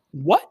 1,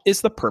 what is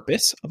the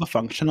purpose of a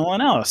functional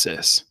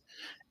analysis?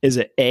 Is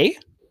it A,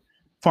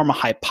 form a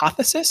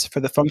hypothesis for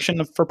the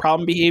function for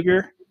problem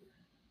behavior?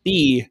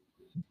 B,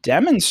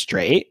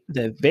 demonstrate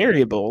the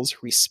variables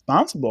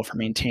responsible for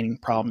maintaining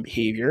problem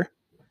behavior?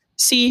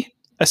 C,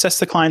 assess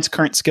the client's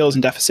current skills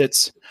and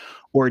deficits?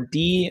 Or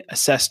D,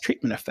 assess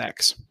treatment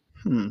effects?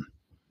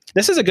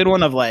 This is a good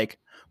one of like,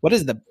 what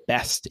is the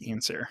best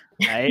answer,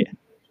 right?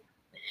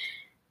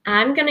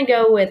 I'm going to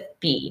go with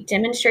B,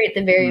 demonstrate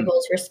the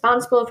variables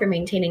responsible for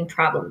maintaining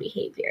problem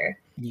behavior.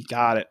 You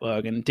got it,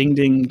 Logan. Ding,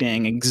 ding,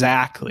 ding.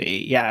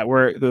 Exactly. Yeah,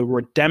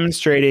 we're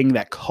demonstrating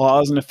that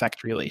cause and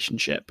effect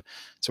relationship.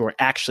 So we're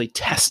actually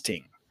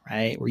testing,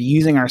 right? We're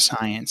using our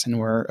science and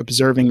we're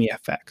observing the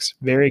effects.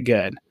 Very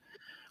good.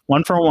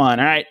 1 for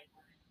 1. All right.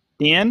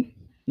 Dan,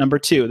 number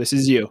 2. This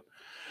is you.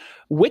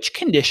 Which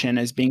condition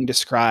is being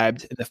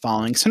described in the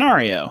following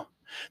scenario?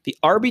 The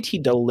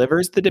RBT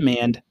delivers the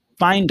demand,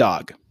 find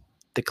dog.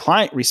 The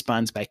client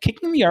responds by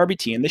kicking the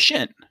RBT in the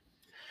shin.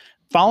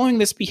 Following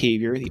this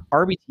behavior, the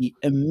RBT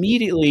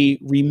immediately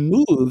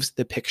removes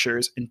the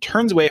pictures and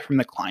turns away from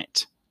the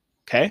client.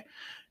 Okay?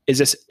 Is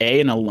this A,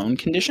 an alone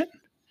condition?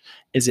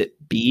 Is it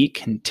B,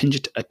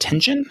 contingent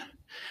attention?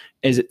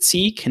 Is it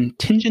C,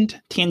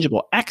 contingent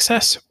tangible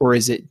access? Or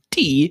is it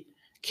D,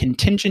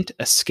 contingent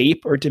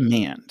escape or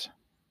demand?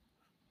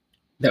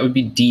 That would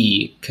be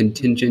D,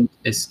 contingent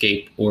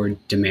escape or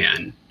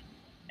demand.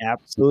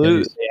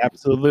 Absolutely.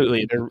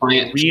 Absolutely. The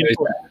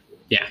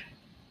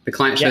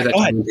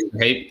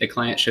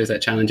client shows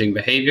that challenging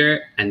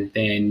behavior, and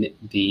then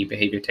the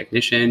behavior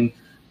technician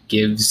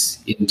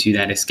gives into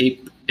that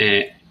escape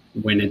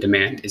when a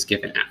demand is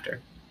given after.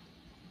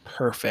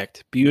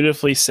 Perfect.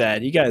 Beautifully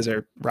said. You guys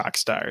are rock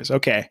stars.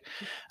 Okay.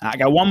 I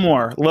got one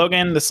more.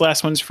 Logan, this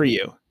last one's for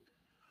you.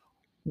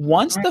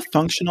 Once the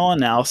functional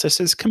analysis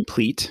is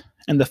complete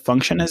and the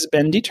function has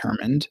been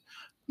determined,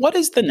 what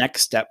is the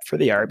next step for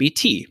the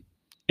RBT?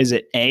 Is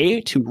it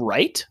A, to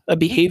write a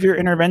behavior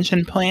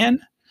intervention plan?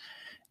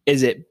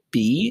 Is it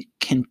B,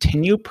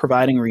 continue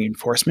providing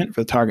reinforcement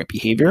for the target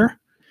behavior?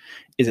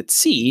 Is it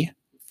C,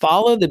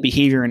 follow the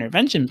behavior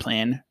intervention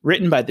plan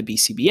written by the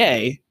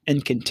BCBA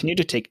and continue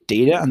to take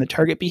data on the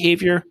target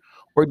behavior?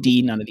 Or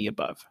D, none of the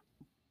above?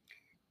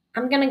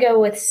 I'm going to go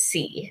with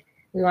C.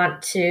 We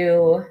want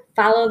to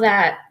follow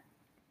that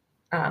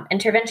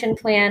intervention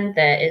plan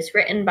that is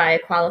written by a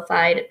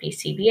qualified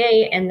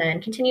BCBA and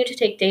then continue to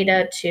take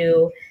data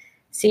to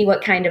see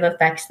what kind of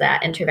effects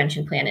that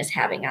intervention plan is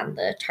having on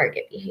the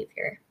target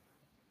behavior.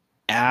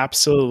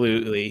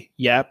 Absolutely.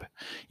 Yep.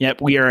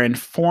 We are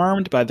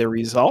informed by the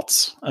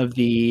results of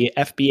the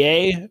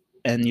FBA,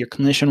 and your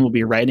clinician will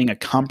be writing a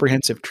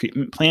comprehensive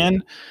treatment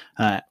plan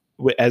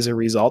as a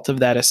result of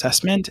that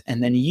assessment.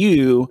 And then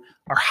you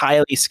are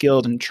highly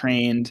skilled and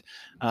trained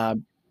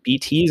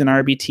BTs and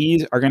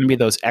RBTs are going to be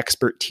those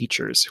expert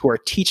teachers who are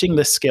teaching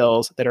the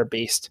skills that are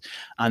based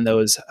on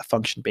those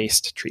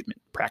function-based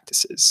treatment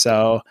practices.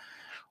 So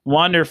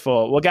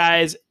wonderful. Well,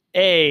 guys,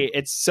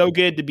 it's so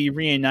good to be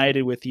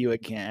reunited with you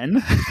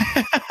again.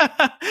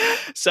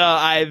 So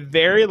I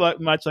very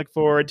much look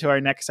forward to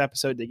our next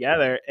episode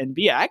together. And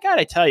B, I got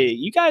to tell you,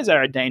 you guys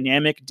are a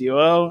dynamic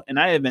duo, and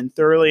I have been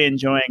thoroughly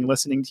enjoying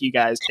listening to you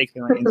guys take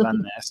the reins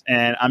on this.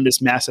 And I'm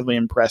just massively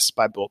impressed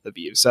by both of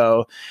you.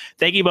 So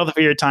thank you both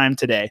for your time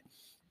today.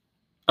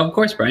 Of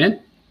course,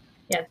 Brian.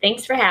 Yeah,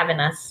 thanks for having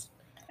us.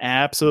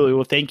 Absolutely.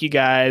 Well, thank you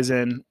guys.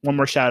 And one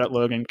more shout out,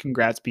 Logan.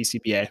 Congrats,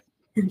 BCBA.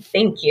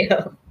 Thank you.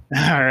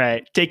 All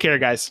right. Take care,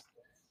 guys.